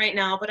 jobs right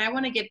now, but I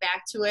want to get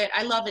back to it.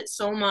 I love it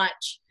so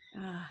much.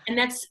 And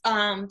that's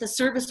the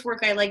service work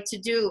I like to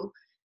do.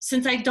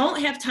 Since I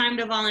don't have time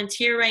to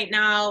volunteer right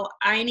now,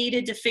 I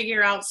needed to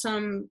figure out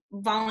something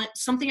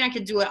I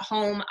could do at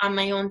home on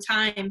my own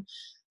time.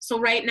 So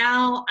right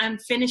now I'm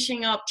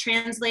finishing up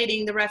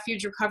translating the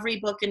Refuge Recovery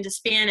book into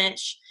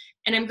Spanish,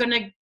 and I'm going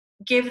to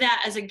give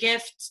that as a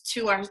gift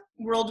to our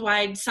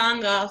worldwide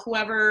Sangha,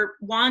 whoever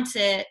wants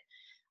it.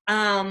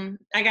 I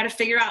got to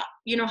figure out,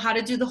 how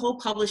to do the whole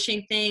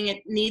publishing thing.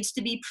 It needs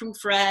to be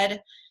proofread.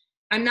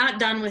 I'm not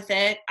done with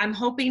it. I'm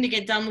hoping to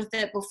get done with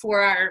it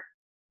before our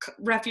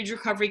Refuge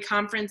Recovery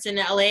Conference in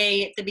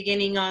LA at the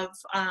beginning of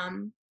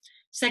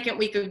second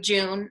week of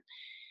June.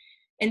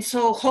 And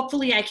so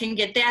hopefully I can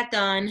get that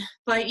done.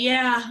 But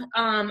yeah,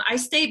 I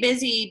stay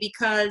busy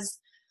because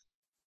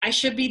I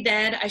should be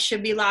dead. I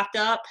should be locked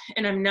up,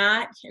 and I'm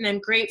not, and I'm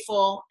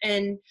grateful.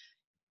 And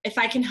if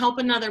I can help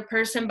another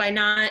person by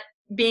not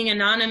being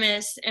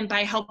anonymous and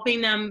by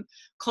helping them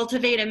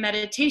cultivate a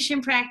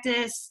meditation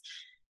practice,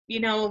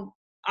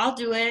 I'll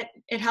do it.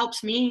 It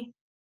helps me.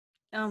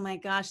 Oh my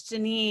gosh,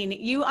 Jeannine,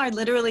 you are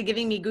literally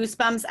giving me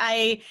goosebumps.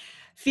 I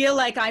feel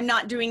like I'm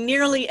not doing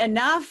nearly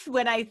enough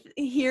when I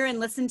hear and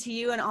listen to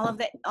you and all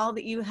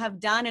that you have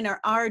done and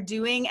are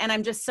doing. And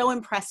I'm just so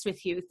impressed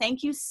with you.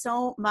 Thank you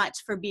so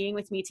much for being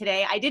with me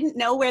today. I didn't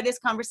know where this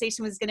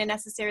conversation was going to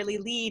necessarily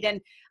lead, and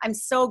I'm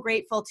so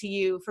grateful to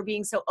you for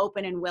being so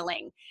open and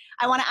willing.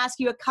 I want to ask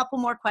you a couple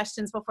more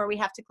questions before we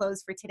have to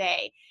close for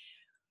today.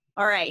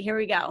 All right, here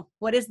we go.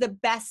 What is the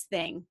best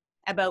thing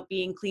about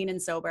being clean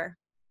and sober?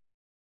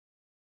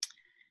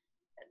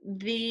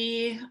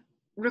 The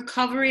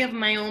recovery of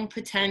my own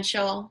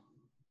potential.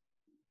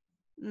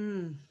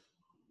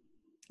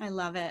 I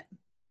love it.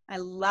 I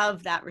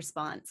love that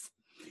response.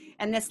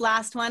 And this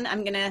last one,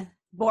 I'm going to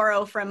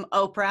borrow from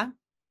Oprah.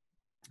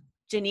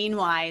 Jeannine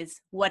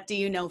Wise, what do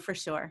you know for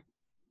sure?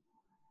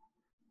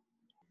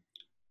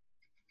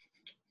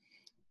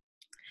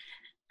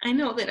 I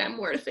know that I'm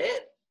worth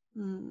it.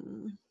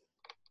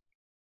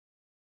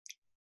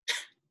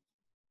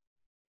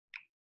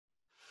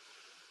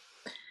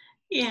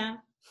 Yeah.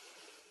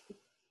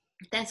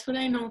 That's what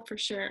I know for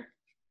sure.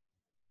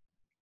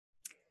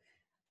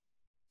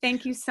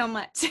 Thank you so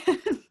much.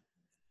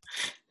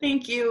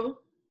 Thank you.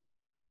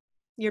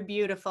 You're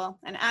beautiful,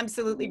 an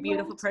absolutely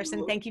beautiful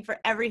person. Thank you for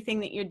everything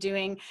that you're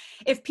doing.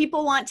 If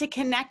people want to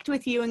connect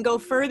with you and go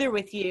further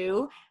with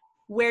you,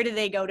 where do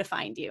they go to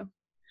find you?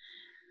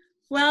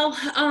 Well,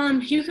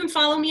 you can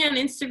follow me on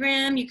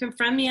Instagram. You can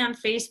friend me on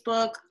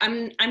Facebook.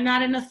 I'm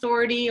not an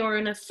authority or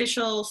an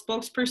official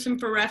spokesperson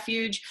for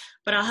Refuge,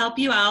 but I'll help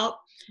you out.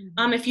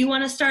 If you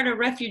want to start a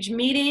Refuge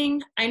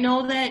meeting, I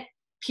know that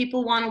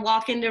people want to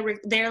walk into,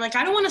 they're like,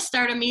 I don't want to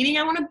start a meeting.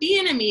 I want to be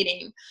in a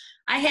meeting.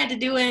 I had to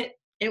do it.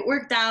 It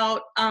worked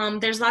out.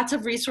 There's lots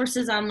of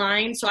resources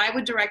online. So I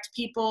would direct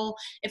people,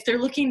 if they're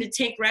looking to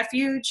take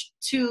Refuge,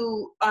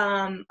 to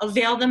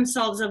avail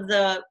themselves of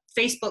the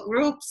Facebook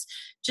groups.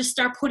 Just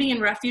start putting in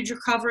Refuge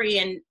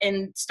Recovery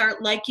and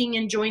start liking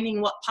and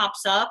joining what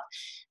pops up.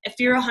 If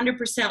you're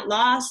 100%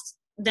 lost,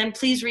 then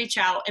please reach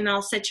out and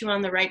I'll set you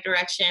on the right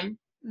direction.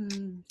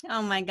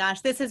 Oh my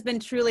gosh, this has been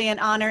truly an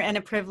honor and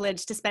a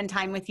privilege to spend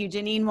time with you,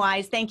 Jeannine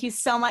Wise. Thank you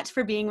so much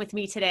for being with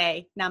me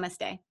today.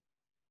 Namaste.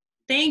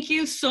 Thank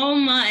you so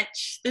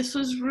much. This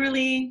was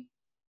really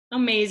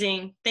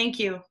amazing. Thank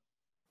you.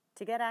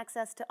 To get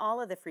access to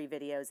all of the free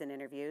videos and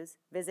interviews,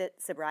 visit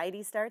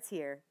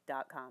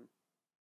sobrietystartshere.com.